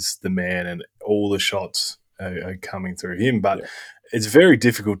is the man, and all the shots are coming through him. But it's very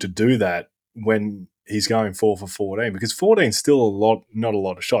difficult to do that when he's going 4 for 14, because 14 is still not a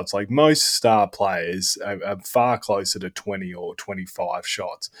lot of shots. Like most star players are far closer to 20 or 25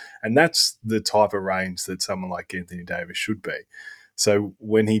 shots. And that's the type of range that someone like Anthony Davis should be. So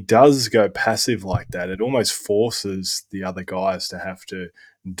when he does go passive like that, it almost forces the other guys to have to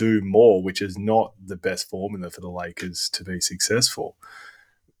do more, which is not the best formula for the Lakers to be successful.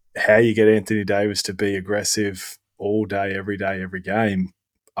 How you get Anthony Davis to be aggressive all day, every game,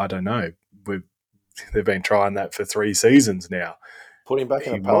 I don't know. They've been trying that for 3 seasons now. Put him back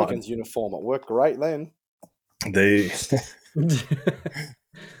in a Pelicans uniform. It worked great then.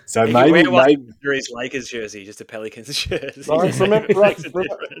 So he maybe his Lakers jersey, just a Pelicans jersey. I'll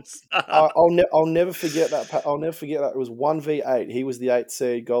never forget that. I'll never forget that. It was 1v8. He was the 8th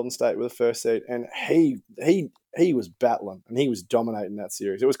seed. Golden State were the 1st seed, and he was battling and he was dominating that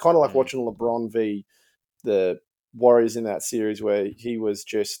series. It was kind of like watching LeBron v the Warriors in that series, where he was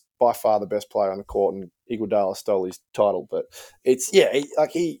just by far the best player on the court, and Iguodala stole his title. But it's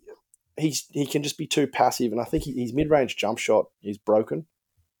he can just be too passive, and I think his mid-range jump shot is broken.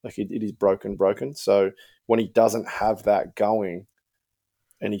 Like it is broken. So when he doesn't have that going,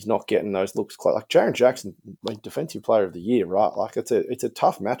 and he's not getting those looks, like Jaren Jackson, like Defensive Player of the Year, right? Like it's a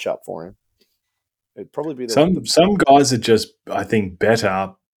tough matchup for him. It'd probably be some guys are just, I think,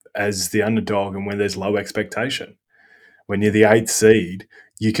 better as the underdog, and when there's low expectation. When you're the 8th seed,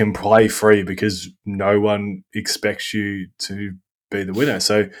 you can play free because no one expects you to be the winner.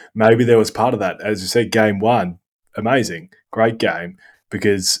 So maybe there was part of that. As you said, game one, amazing, great game,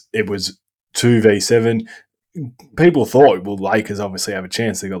 because it was 2v7. People thought, well, Lakers obviously have a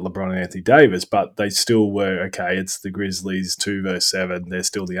chance. They got LeBron and Anthony Davis, but they still were, okay, it's the Grizzlies 2v7. They're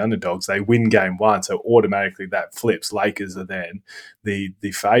still the underdogs. They win game one, so automatically that flips. Lakers are then the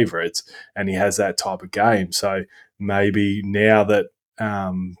favourites, and he has that type of game. So maybe now that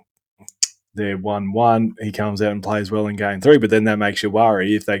they're 1-1, he comes out and plays well in game 3, but then that makes you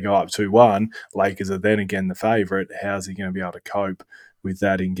worry if they go up 2-1, Lakers are then again the favourite. How's he going to be able to cope with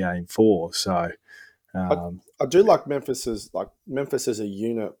that in game 4? So I do like Memphis as a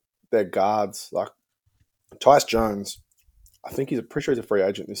unit, their guards, like Tyus Jones. I think pretty sure he's a free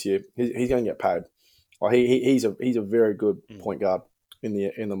agent this year. He's going to get paid. Well, he's a very good point guard in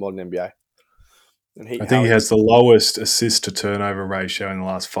the modern NBA. And I think he has the lowest assist to turnover ratio in the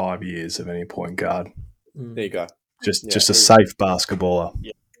last 5 years of any point guard. There you go. Just a safe basketballer.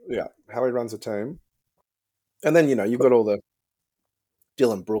 Yeah, how he runs a team. And then, you've got all the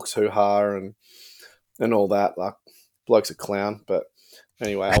Dylan Brooks hoo-ha and all that. Like, bloke's a clown. But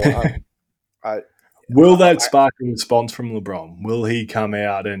anyway, Will that spark a response from LeBron? Will he come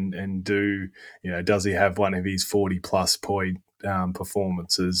out and do, does he have one of his 40-plus point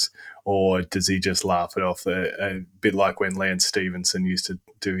performances, or does he just laugh it off a bit like when Lance Stevenson used to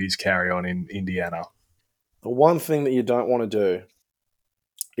do his carry-on in Indiana? The one thing that you don't want to do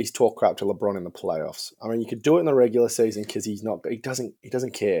is talk crap to LeBron in the playoffs. I mean, you could do it in the regular season because he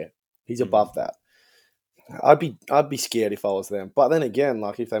doesn't care. He's above that. I'd be scared if I was them. But then again,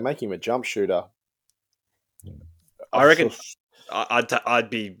 like if they make him a jump shooter, I reckon I'd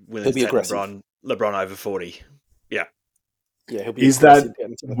be willing to take aggressive. LeBron over 40. Yeah. Yeah, he'll be aggressive.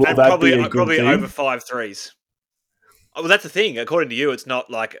 Probably over 5 threes. Well, that's the thing. According to you, it's not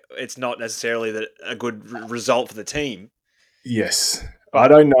necessarily a good result for the team. Yes. I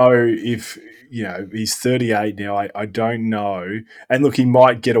don't know if, he's 38 now. I don't know. And look, he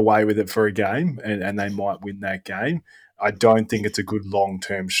might get away with it for a game and they might win that game. I don't think it's a good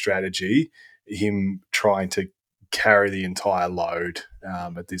long-term strategy, him trying to carry the entire load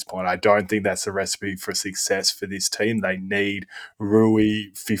at this point. I don't think that's the recipe for success for this team. They need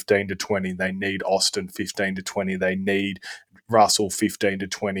Rui 15 to 20. They need Austin 15 to 20. They need Russell 15 to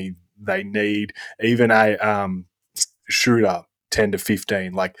 20. They need even a shooter 10 to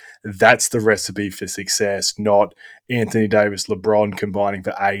 15. Like, that's the recipe for success, not Anthony Davis, LeBron combining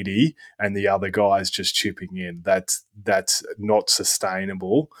for 80 and the other guys just chipping in. That's not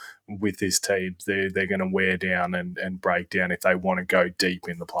sustainable with this team. They're going to wear down and break down if they want to go deep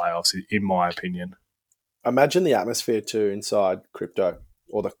in the playoffs, in my opinion. Imagine the atmosphere too inside crypto,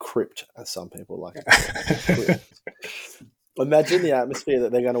 or the crypt, as some people like to call it. Imagine the atmosphere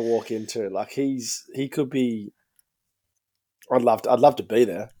that they're going to walk into. Like, he could be. I'd love to be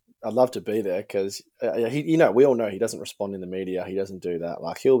there. I'd love to be there because we all know he doesn't respond in the media. He doesn't do that.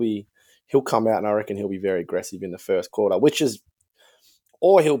 Like, he'll come out and I reckon he'll be very aggressive in the first quarter,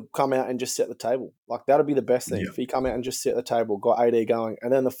 or he'll come out and just set the table. Like, that'll be the best thing. If he come out and just set the table, got AD going,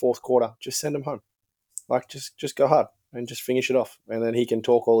 and then the fourth quarter, just send him home. Like, just go hard and just finish it off, and then he can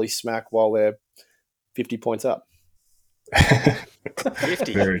talk all his smack while they're 50 points up.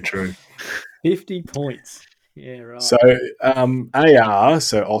 50. Very true. 50 points. Yeah, right. So AR,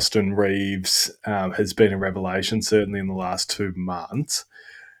 so Austin Reeves, has been a revelation, certainly in the last 2 months.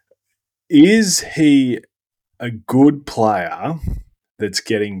 Is he a good player that's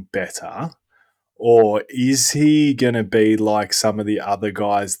getting better, or is he going to be like some of the other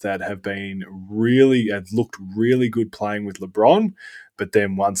guys that have looked really good playing with LeBron, but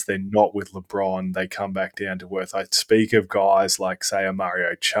then once they're not with LeBron, they come back down to earth? I speak of guys like, say, a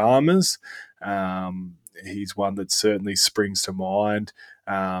Mario Chalmers. He's one that certainly springs to mind.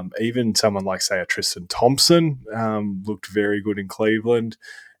 Even someone like, say, a Tristan Thompson looked very good in Cleveland.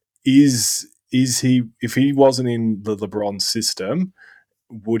 Is he, if he wasn't in the LeBron system,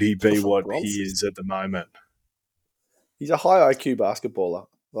 would he be what he is at the moment? He's a high IQ basketballer.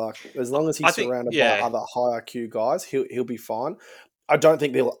 Like, as long as he's surrounded by other high IQ guys, he'll be fine. I don't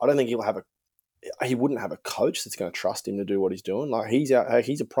think he'll have he wouldn't have a coach that's going to trust him to do what he's doing. Like, he's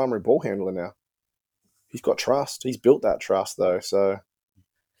a primary ball handler now. He's got trust. He's built that trust though. So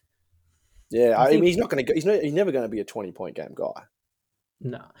yeah, I mean, he's never going to be a 20-point game guy.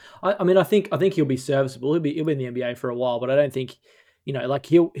 No, I think he'll be serviceable. He'll be in the NBA for a while, but I don't think, like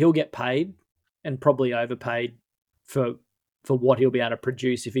he'll get paid and probably overpaid for what he'll be able to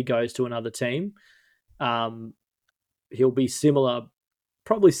produce if he goes to another team. He'll be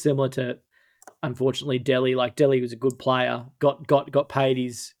probably similar to, unfortunately, Delhi. Like, Delhi was a good player, got paid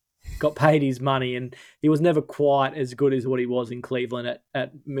his money, and he was never quite as good as what he was in Cleveland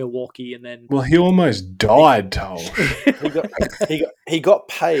at Milwaukee. And then, well, he almost died, Tolsh. he got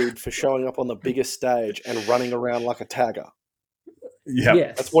paid for showing up on the biggest stage and running around like a tagger. Yeah,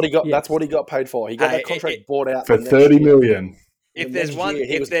 yes. That's what he got. Yes. That's what he got paid for. He got that contract bought out for $30 million. If there's one,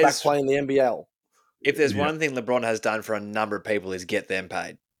 he was back playing the NBL. If there's one thing LeBron has done for a number of people is get them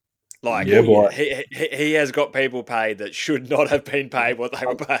paid. Like, boy. He has got people paid that should not have been paid what they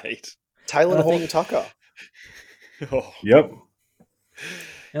were paid. Taylor Horton Tucker. Oh. Yep.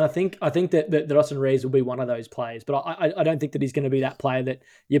 And I think that Austin Reeves will be one of those players, but I don't think that he's going to be that player that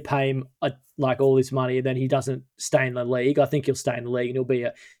you pay him like all this money and then he doesn't stay in the league. I think he'll stay in the league and he'll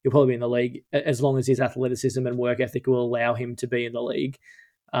probably be in the league as long as his athleticism and work ethic will allow him to be in the league.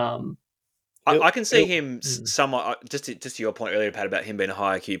 I can see him somewhat. Just to your point earlier, Pat, about him being a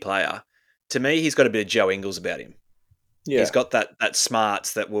high IQ player. To me, he's got a bit of Joe Ingles about him. Yeah. He's got that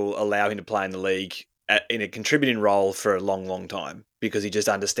smarts that will allow him to play in the league in a contributing role for a long, long time because he just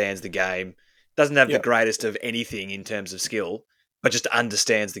understands the game. Doesn't have the greatest of anything in terms of skill, but just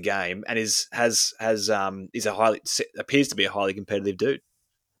understands the game and appears to be a highly competitive dude.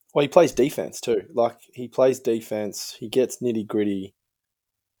 Well, he plays defense too. Like he plays defense. He gets nitty gritty.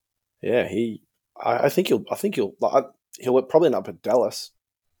 Yeah, I think he'll probably end up at Dallas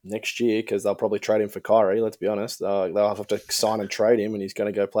next year because they'll probably trade him for Kyrie. Let's be honest, they'll have to sign and trade him, and he's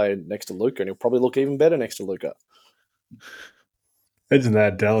going to go play next to Luka, and he'll probably look even better next to Luka. Imagine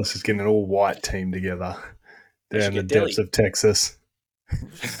that Dallas is getting an all-white team together down the depths of Texas.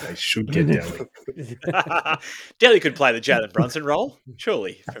 They should get Delhi. Delhi could play the Jalen Brunson role,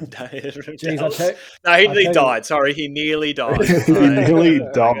 surely. Jeez, no, he nearly died. Sorry, he nearly died. He nearly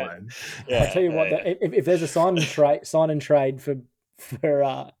died. Yeah, I'll tell you what, if there's a sign and trade for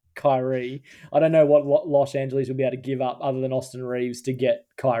Kyrie, I don't know what Los Angeles would be able to give up other than Austin Reeves to get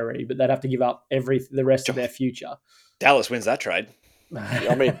Kyrie, but they'd have to give up the rest of their future. Dallas wins that trade.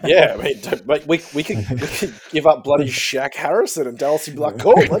 I mean, we could give up bloody Shaq Harrison and Dallas would be like,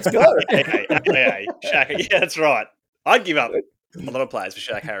 cool, let's go. hey, Shaq, yeah, that's right. I'd give up a lot of players for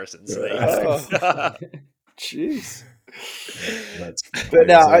Shaq Harrison. So jeez. But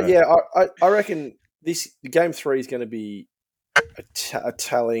now, I reckon this game 3 is going to be a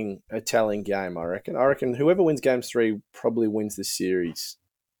telling game. I reckon whoever wins game 3 probably wins the series,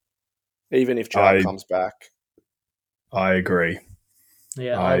 even if John comes back. I agree.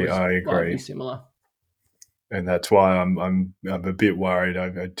 Yeah, I agree. Similar, and that's why I'm a bit worried.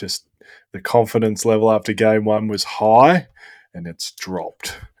 I just the confidence level after game 1 was high, and it's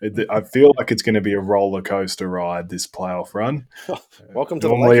dropped. I feel like it's going to be a roller coaster ride this playoff run. Welcome to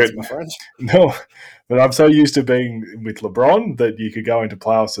the Lakers, my friend. No, but I'm so used to being with LeBron that you could go into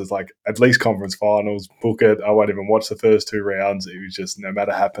playoffs as like at least conference finals, book it. I won't even watch the first 2 rounds. It was just no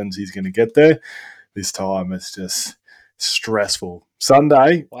matter happens, he's going to get there. This time it's just stressful.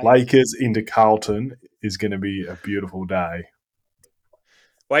 Sunday, Lakers into Carlton is going to be a beautiful day.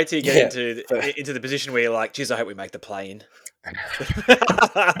 Wait till you get into the position where you're like, geez, I hope we make the play-in.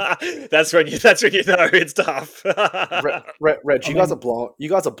 that's when you know it's tough. Reg, you guys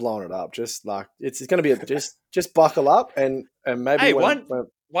are blowing it up. Just like it's going to be just buckle up and maybe when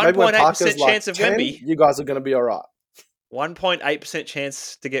 1.8% chance of 10, Wemby. You guys are going to be all right. 1.8%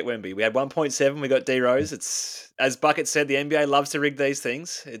 chance to get Wemby. We had 1.7. We got D Rose. It's as Bucket said. The NBA loves to rig these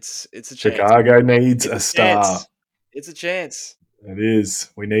things. It's a chance. Chicago needs a star. It's a chance. It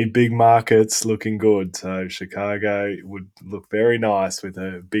is. We need big markets looking good. So Chicago would look very nice with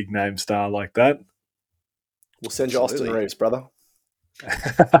a big name star like that. We'll send you Austin Reeves, brother.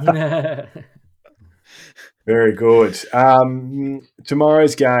 Very good.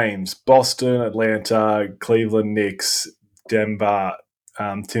 Tomorrow's games: Boston, Atlanta, Cleveland Knicks, Denver,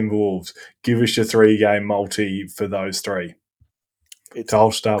 Timberwolves. Give us your 3-game multi for those 3.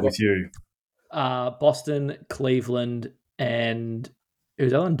 I'll start with you. Boston, Cleveland, and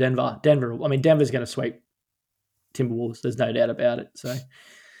who's on Denver? Denver. I mean, Denver's going to sweep Timberwolves. There's no doubt about it. So,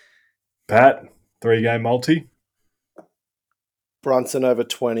 Pat, 3-game multi. Brunson over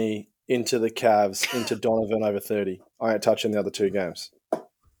 20. Into the Cavs, into Donovan over 30. I ain't touching the other 2 games.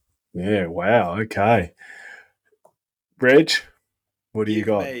 Yeah, wow, okay. Reg, what do you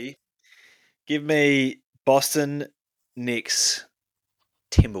got? Give me Boston, Knicks,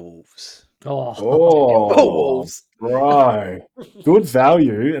 Timberwolves. Timberwolves. Right. Good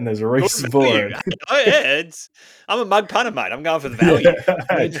value, and there's a reason for it. I'm a mug punter, mate. I'm going for the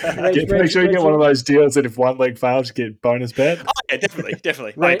value. Make sure you get one of those deals that if one leg fails, you get bonus bet. Oh, yeah,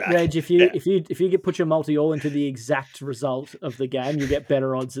 definitely. Reg, if you put your multi all into the exact result of the game, you get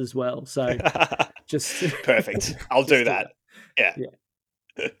better odds as well. So just perfect. I'll do that. Yeah.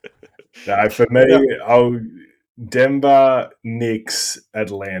 No, for me, Denver, Knicks,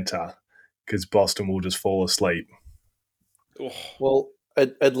 Atlanta, because Boston will just fall asleep. Well,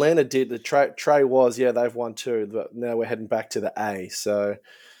 Atlanta did. The Trey was, they've won 2, but now we're heading back to the A. So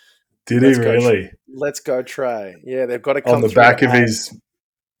did he really? Let's go, Trey. Yeah, they've got to come on the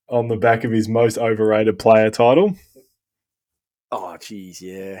back of his most overrated player title. Oh, geez,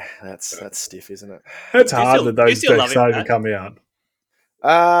 yeah, that's stiff, isn't it? It's hard that those decks don't come out.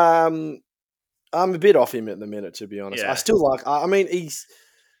 I'm a bit off him at the minute, to be honest. Yeah. I still like. I mean, he's.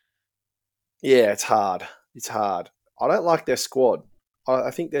 Yeah, it's hard. It's hard. I don't like their squad.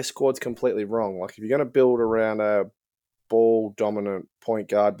 I think their squad's completely wrong. Like, if you're going to build around a ball dominant point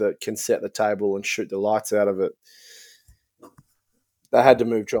guard that can set the table and shoot the lights out of it, they had to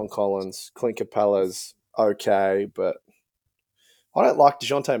move John Collins. Clint Capella's okay, but I don't like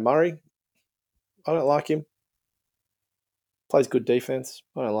DeJounte Murray. I don't like him. Plays good defense.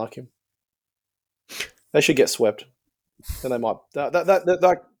 I don't like him. They should get swept. And they might.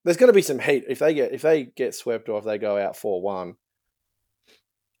 There's going to be some heat if they get swept or if they go out 4-1.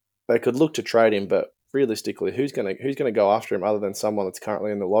 They could look to trade him, but realistically, who's going to go after him other than someone that's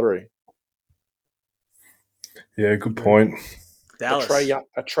currently in the lottery? Yeah, good point. Dallas.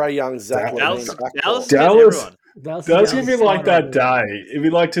 A Trae Young, Zach Dallas. Dallas would be like that day. It'd be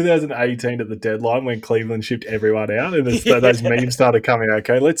like 2018 at the deadline when Cleveland shipped everyone out, and those memes started coming.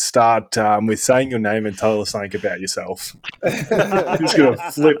 Okay, let's start with saying your name and tell us something about yourself. Just going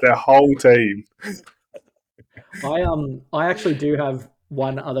to flip their whole team. I actually do have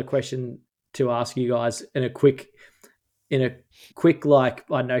one other question to ask you guys in a quick, like,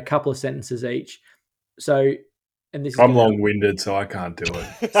 I don't know, a couple of sentences each. So. And this is I'm long-winded, so I can't do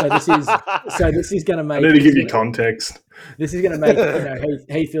it. So this is going to make. I need to give you context. This is going to make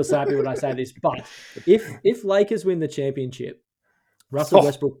he feels happy when I say this. But if Lakers win the championship, Russell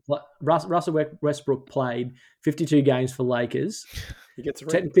Westbrook played 52 games for Lakers. He gets a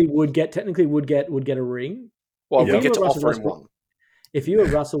ring. Technically would get a ring. Well, we get to offer him one. If you were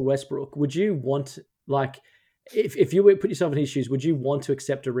Russell Westbrook, would you want, like, if you put yourself in his shoes, would you want to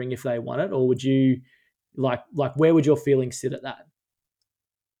accept a ring if they won it, or would you? Like, where would your feelings sit at that?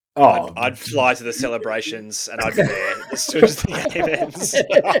 Oh, I'd fly to the celebrations and I'd be there as soon as the game ends.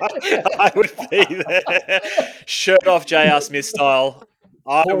 I would be there, shirt off, J.R. Smith style.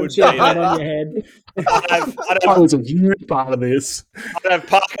 I would be there. On your head. I was a huge part of this. I'd have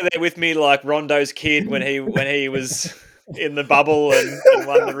Parker there with me, like Rondo's kid when he was in the bubble and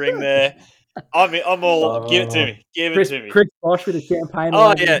won the ring there. I'm all, give it to me. Give it to me. Chris Bosh with a champagne.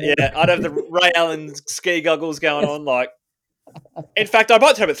 Oh, yeah. I'd have the Ray Allen ski goggles going on. Like, in fact, I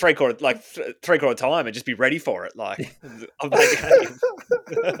might turn up at three-quarter time and just be ready for it. Like, I'll take a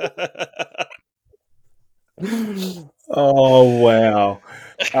game. Oh, wow.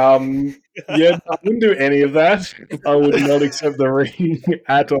 Yeah, I wouldn't do any of that. I would not accept the ring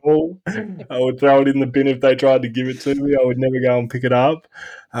at all. I would throw it in the bin if they tried to give it to me. I would never go and pick it up.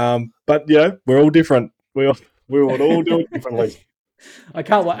 But yeah, we're all different. We would all do it differently. I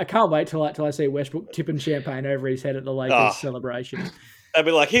can't wait till I see Westbrook tipping champagne over his head at the Lakers celebration. They'll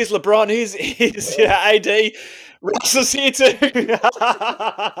be like, "Here's LeBron. Here's AD. Russell's here too."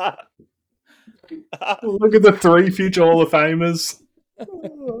 Look at the 3 future Hall of Famers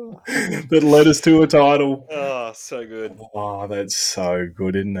that led us to a title. Oh, so good. Oh, that's so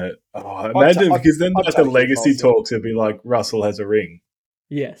good, isn't it? Oh, imagine, because then like the legacy talks, it'd be like Russell has a ring.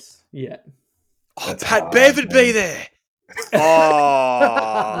 Yes, yeah. Oh, Pat Bev would be there.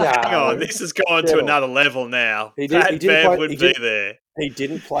 Oh, hang on. This has gone to another level now. Pat Bev would be there. He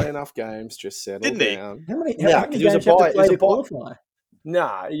didn't play enough games, just settled Didn't he? down. How many games you have to play to qualify?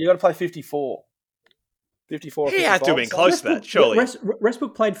 Nah, you got to play 54. 54 He had to have been close to that, surely.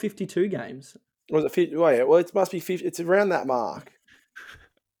 Westbrook played 52 games. Was it 50? Well, it must be 50. It's around that mark.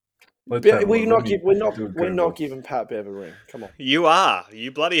 We're not giving Pat Bev a ring. Come on. You are.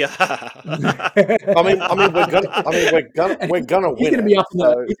 You bloody are. I mean, we're gonna win. He's gonna be up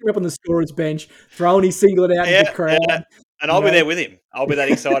on the scorer's bench, throwing his singlet out in the crowd. Yeah. And I'll be there with him. I'll be that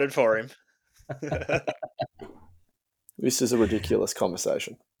excited for him. This is a ridiculous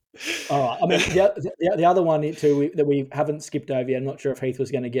conversation. All right. I mean, the other one too that we haven't skipped over yet, I'm not sure if Heath was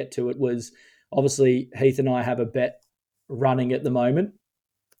going to get to it, was obviously Heath and I have a bet running at the moment,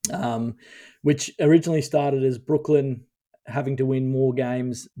 which originally started as Brooklyn having to win more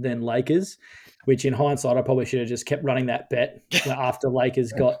games than Lakers, which in hindsight I probably should have just kept running that bet after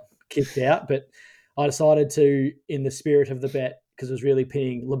Lakers got kicked out. But I decided to, in the spirit of the bet, because it was really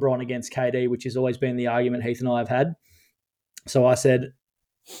pinning LeBron against KD, which has always been the argument Heath and I have had. So I said,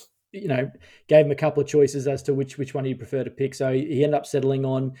 gave him a couple of choices as to which one he'd prefer to pick. So he ended up settling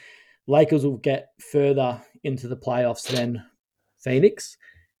on Lakers will get further into the playoffs than Phoenix.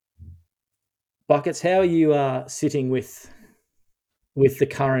 Buckets, how are you sitting with the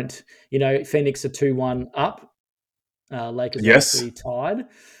current, Phoenix are 2-1 up. Lakers are actually tied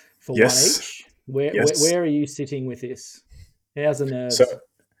for one each. Where are you sitting with this? How's the nerves?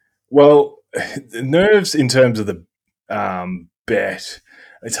 The nerves in terms of the bet,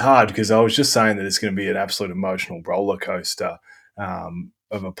 it's hard because I was just saying that it's going to be an absolute emotional roller coaster.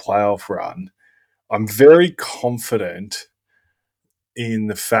 of a playoff run, I'm very confident in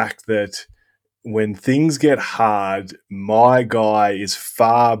the fact that when things get hard, my guy is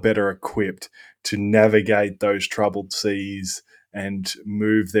far better equipped to navigate those troubled seas and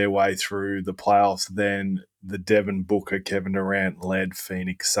move their way through the playoffs than the Devin Booker, Kevin Durant led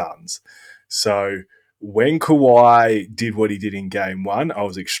Phoenix Suns. So when Kawhi did what he did in game one, I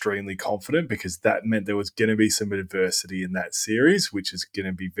was extremely confident because that meant there was going to be some adversity in that series, which is going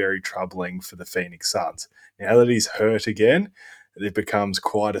to be very troubling for the Phoenix Suns. Now that he's hurt again, it becomes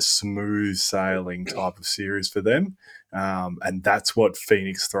quite a smooth sailing type of series for them. And that's what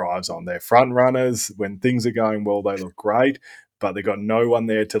Phoenix thrives on. They're front runners. When things are going well, they look great, but they've got no one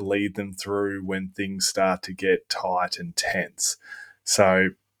there to lead them through when things start to get tight and tense. So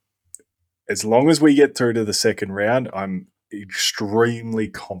as long as we get through to the second round, I'm extremely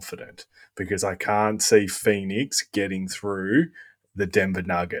confident because I can't see Phoenix getting through the Denver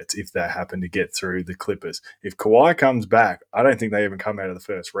Nuggets if they happen to get through the Clippers. If Kawhi comes back, I don't think they even come out of the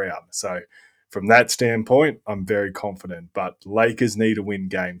first round. So from that standpoint, I'm very confident. But Lakers need to win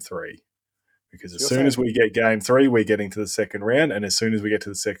game 3 because as soon as we get game 3, we're getting to the second round. And as soon as we get to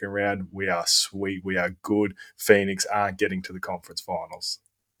the second round, we are sweet. We are good. Phoenix aren't getting to the conference finals.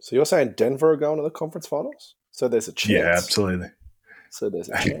 So you're saying Denver are going to the conference finals? So there's a chance. Yeah, absolutely. So there's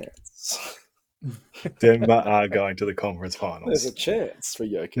a chance. Denver are going to the conference finals. There's a chance for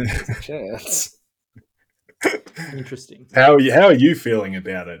Jokic. There's a chance. Interesting. How are you feeling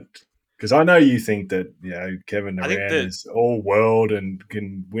about it? Because I know you think that Kevin Durant is all world and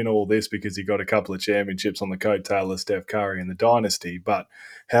can win all this because he got a couple of championships on the coattail of Steph Curry in the dynasty. But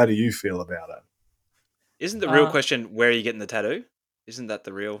how do you feel about it? Isn't the real question where are you getting the tattoo? Isn't that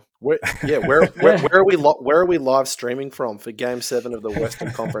the real? Where are we live streaming from for Game 7 of the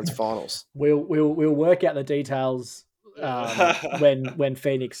Western Conference Finals? We'll work out the details when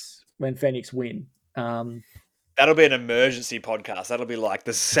Phoenix win. That'll be an emergency podcast. That'll be like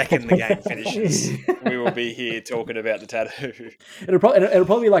the second the game finishes. We will be here talking about the tattoo. It'll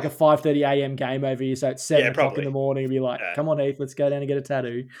probably be like a 5:30 a.m. game over here, so it's 7 o'clock in the morning. It'll be like, come on, Heath, let's go down and get a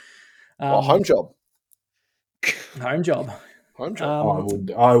tattoo. Home job. Home job.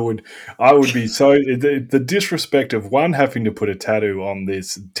 I would be so the disrespect of one having to put a tattoo on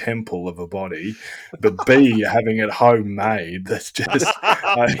this temple of a body, but B having it homemade. That's just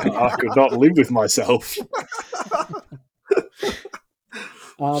I could not live with myself.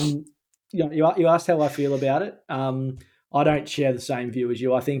 You asked how I feel about it. I don't share the same view as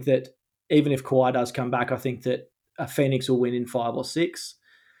you. I think that even if Kawhi does come back, I think that Phoenix will win in 5 or 6.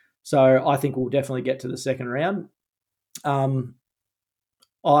 So I think we'll definitely get to the second round.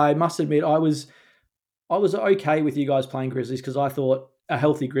 I must admit, I was okay with you guys playing Grizzlies because I thought a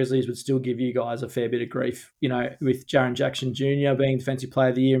healthy Grizzlies would still give you guys a fair bit of grief. With Jaren Jackson Jr. being Defensive Player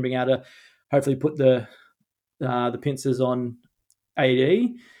of the Year and being able to hopefully put the pincers on AD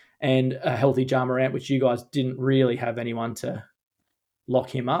and a healthy Ja Morant, which you guys didn't really have anyone to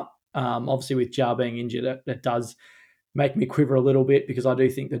lock him up. Obviously, with Ja being injured, that does make me quiver a little bit because I do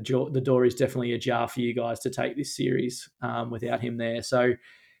think the door is definitely ajar for you guys to take this series without him there. So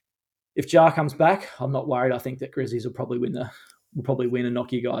if Ja comes back, I'm not worried. I think that Grizzlies will probably win and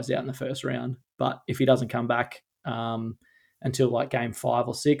knock you guys out in the first round. But if he doesn't come back until like game 5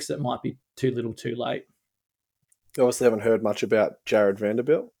 or 6, it might be too little too late. You obviously haven't heard much about Jared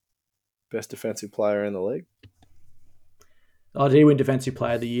Vanderbilt, best defensive player in the league. Oh, did he win Defensive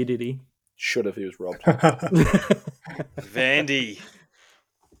Player of the Year, did he? Should have. He was robbed. Vandy.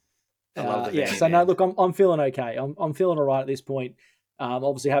 I love the Vandy. So no, look, I'm feeling okay. I'm feeling all right at this point.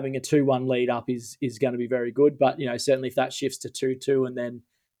 Obviously, having a 2-1 lead up is going to be very good, but certainly if that shifts to 2-2 and then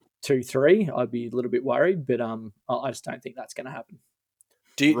 2-3, I'd be a little bit worried. But I just don't think that's going to happen.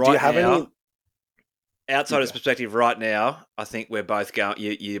 Do you have any outsider's perspective right now? I think we're both going.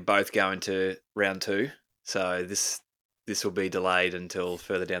 You're both going to round 2, so this will be delayed until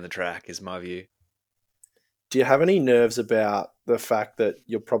further down the track, is my view. Do you have any nerves about the fact that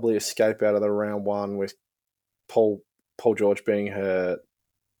you'll probably escape out of the round 1 with Paul George being hurt,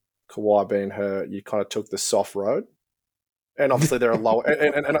 Kawhi being hurt? You kind of took the soft road, and obviously they're a lower,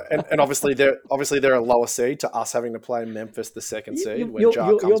 and obviously they're a lower seed to us having to play Memphis, the second seed, when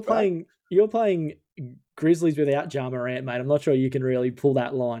Ja comes back. You're playing Grizzlies without Ja Morant, mate. I'm not sure you can really pull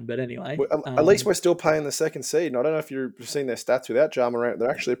that line, but anyway. At least we're still paying the second seed, and I don't know if you've seen their stats without Ja Morant. They're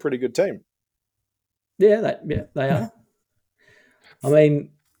actually a pretty good team. Yeah, they are. I mean,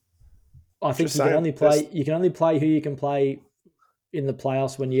 I think you can only play who you can play in the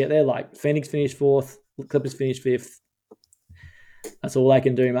playoffs when you get there. Like Phoenix finished 4th, Clippers finished 5th. That's all they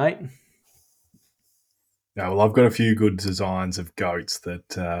can do, mate. No, well, I've got a few good designs of goats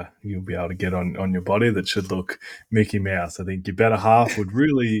that you'll be able to get on your body that should look Mickey Mouse. I think your better half would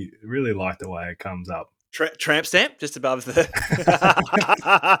really, really like the way it comes up. Tramp stamp just above the.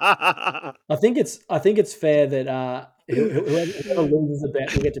 I think it's fair that whoever loses a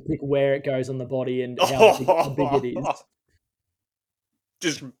bet will get to pick where it goes on the body and how big it is.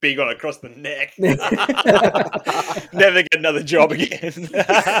 Just big on across the neck. Never get another job again.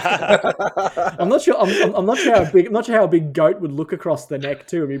 I'm not sure. I'm not sure how big. I'm not sure how a big goat would look across the neck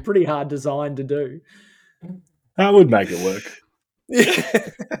too. It'd be pretty hard design to do. That would make it work.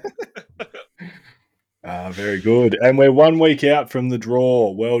 Very good. And we're 1 week out from the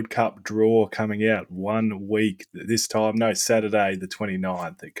draw, World Cup draw coming out 1 week. This time, no, Saturday the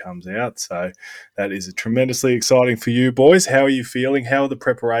 29th it comes out. So that is tremendously exciting for you boys. How are you feeling? How are the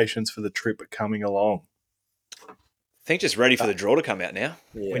preparations for the trip coming along? I think just ready for the draw to come out now.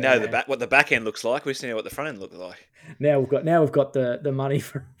 Yeah. We know what the back end looks like. We just know what the front end looks like. Now we've got the money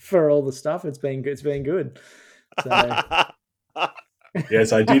for all the stuff. It's been good. So.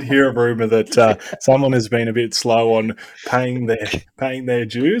 Yes, I did hear a rumor that someone has been a bit slow on paying their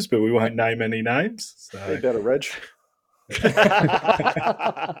dues, but we won't name any names. So. Be better, Reg.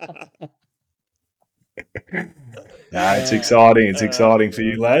 No, it's exciting. It's exciting for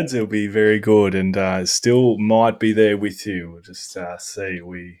you lads. It'll be very good, and still might be there with you. We'll just see.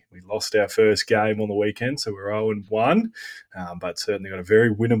 We lost our first game on the weekend, so we're 0-1, but certainly got a very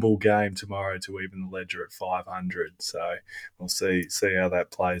winnable game tomorrow to even the ledger at 500. So we'll see how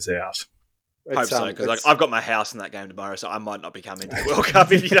that plays out. Hope so, because I've got my house in that game tomorrow, so I might not be coming to the World Cup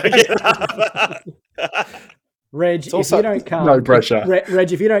if you don't get up. Reg, if you don't come, no pressure.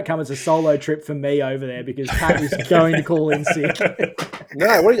 Reg, if you don't come, it's a solo trip for me over there because Pat is going to call in sick. No,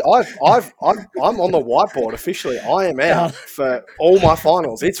 I'm on the whiteboard officially. I am out for all my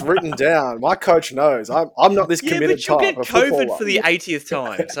finals. It's written down. My coach knows. I'm not this committed but you'll type get of COVID footballer. for the 80th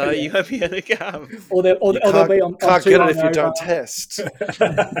time, so you won't be able to come. Or they'll be on can't too get it if you hungover. don't test.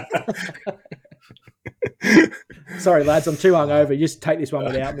 Sorry, lads, I'm too hungover. You just take this one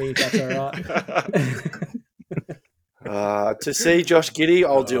without me, if that's all right. To see Josh Giddey,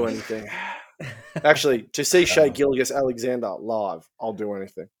 I'll do anything. Actually, to see Shea Gilgeous-Alexander live, I'll do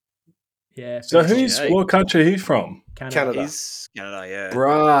anything. Yeah. So what country he's from? Canada. He's Canada, yeah.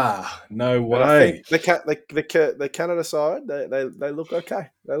 Bruh, no And way. I think the Canada side, they look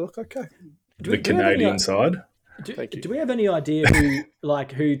okay. They look okay. The Canadian side. Do we have any idea who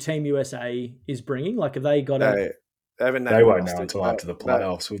Team USA is bringing? Like, have they got a? They haven't named They won't roster. know until after the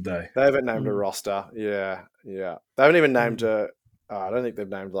playoffs, would they? They haven't named a roster. Yeah. They haven't even named I don't think they've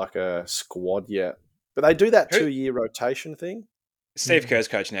named like a squad yet. But they do that 2-year rotation thing. Steve Kerr's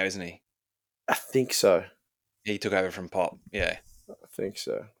coach now, isn't he? I think so. He took over from Pop. Yeah. I think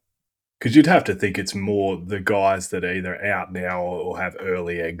so. Because you'd have to think it's more the guys that are either out now or have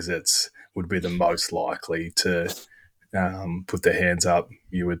early exits would be the most likely to put their hands up,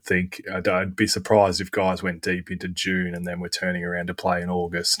 you would think. I'd be surprised if guys went deep into June and then were turning around to play in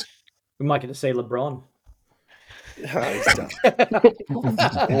August. We might get to see LeBron. Oh, he's done.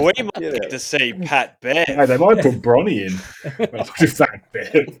 We might get to see Pat Bev. Hey, they might put Bronny in. Fact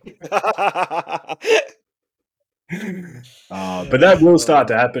Bev. But that will start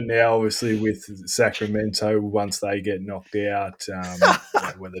to happen now, obviously, with Sacramento once they get knocked out.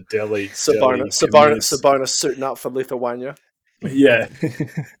 Whether Sabonis suiting up for Lithuania. Yeah.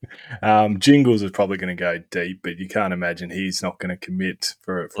 Jingles is probably going to go deep, but you can't imagine he's not going to commit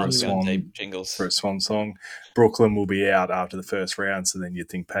for a swan song. Brooklyn will be out after the first round, so then you'd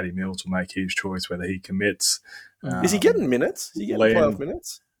think Patty Mills will make his choice whether he commits. Is he getting minutes? Is he getting playoff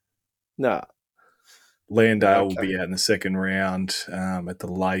minutes? No. Landale will be out in the second round at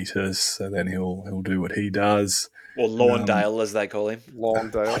the latest, so then he'll do what he does. Or Lawndale, as they call him.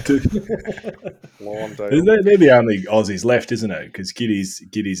 Lawndale. They're the only Aussies left, isn't it? Because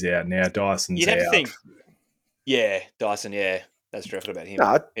Giddy's out now, Dyson's You'd have out. to think, yeah, Dyson, yeah. That's true. I forgot about him.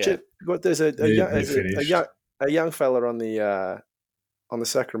 No, there's a young fella on the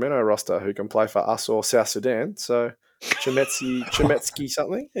Sacramento roster who can play for us or South Sudan, so... Chemetsky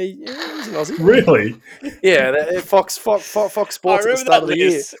something. He's an Aussie. Really? Yeah, Fox Sports at the start of the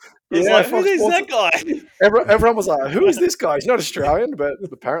year. Yeah, who is that guy? Everyone was like, "Who is this guy?" He's not Australian, but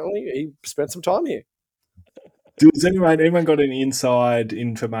apparently he spent some time here. Does anyone got any inside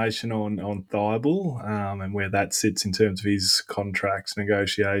information on Thibault and where that sits in terms of his contracts,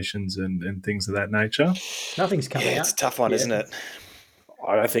 negotiations, and things of that nature? Nothing's coming out. It's a tough one, isn't it?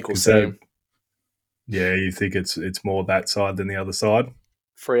 I don't think we'll see him. Yeah, you think it's more that side than the other side?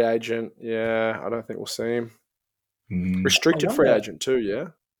 Free agent, yeah. I don't think we'll see him. Restricted free agent too, yeah.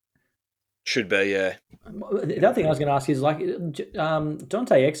 Should be, yeah. The other thing I was going to ask is like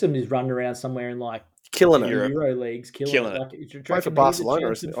Dante Exum is running around somewhere in like killing it. Euro leagues, killing it. Like, play for Barcelona,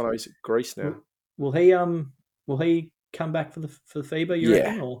 isn't it? Oh no, he's Greece now. Will he come back for the FIBA? You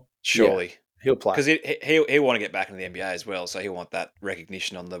reckon? Or? Surely. Yeah, he'll play because he'll want to get back into the NBA as well. So he'll want that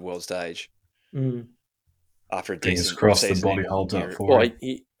recognition on the world stage. After a decent crossed, the body holds up for him.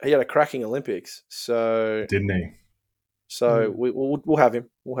 He had a cracking Olympics, so didn't he? So we'll have him.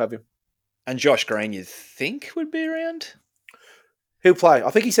 We'll have him. And Josh Green, you think would be around? He'll play.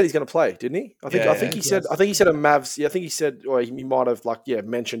 I think he said he's going to play, didn't he? I think he said a Mavs. Yeah, I think he said, or he might have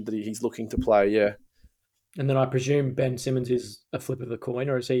mentioned that he's looking to play. Yeah. And then I presume Ben Simmons is a flip of the coin,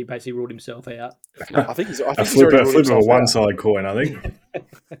 or has he basically ruled himself out? I think he's a flip of a one-side coin. I think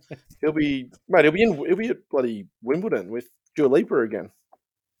he'll be at bloody Wimbledon with Dua Lipa again.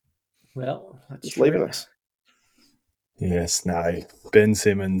 Well, that's just leaving us. Yes, no. Ben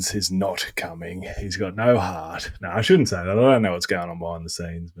Simmons is not coming. He's got no heart. No, I shouldn't say that. I don't know what's going on behind the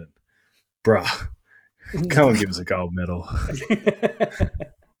scenes, but bruh, come and give us a gold medal.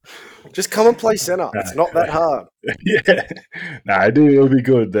 Just come and play centre. No, it's not that hard. Yeah. No, it'll be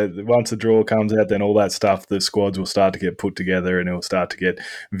good. That once the draw comes out, then all that stuff, the squads will start to get put together and it'll start to get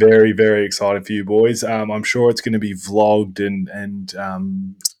very, very exciting for you boys. I'm sure it's going to be vlogged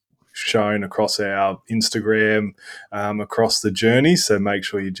and shown across our Instagram, across the journey. So make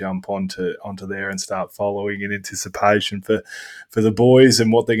sure you jump onto there and start following in anticipation for the boys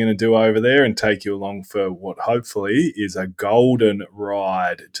and what they're going to do over there, and take you along for what hopefully is a golden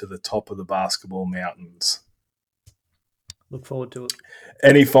ride to the top of the basketball mountains. Look forward to it.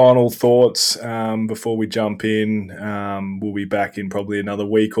 Any final thoughts before we jump in? We'll be back in probably another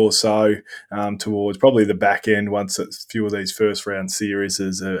week or so, towards probably the back end once a few of these first round series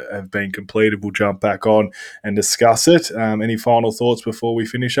have been completed. We'll jump back on and discuss it. Any final thoughts before we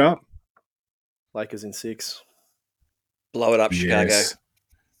finish up? Lakers in 6. Blow it up, Chicago.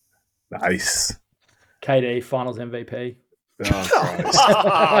 Nice. KD, finals MVP. Oh, Christ.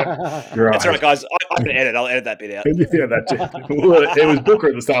 Right. That's right, guys. I can edit. I'll edit that bit out. Yeah, that's it. It was Booker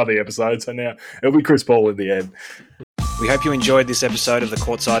at the start of the episode, so now it'll be Chris Paul in the end. We hope you enjoyed this episode of the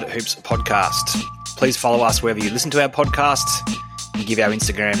Courtside Hoops podcast. Please follow us wherever you listen to our podcasts, and give our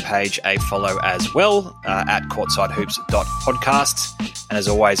Instagram page a follow as well, at courtsidehoops.podcast. And as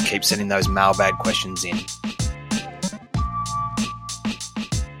always, keep sending those mailbag questions in.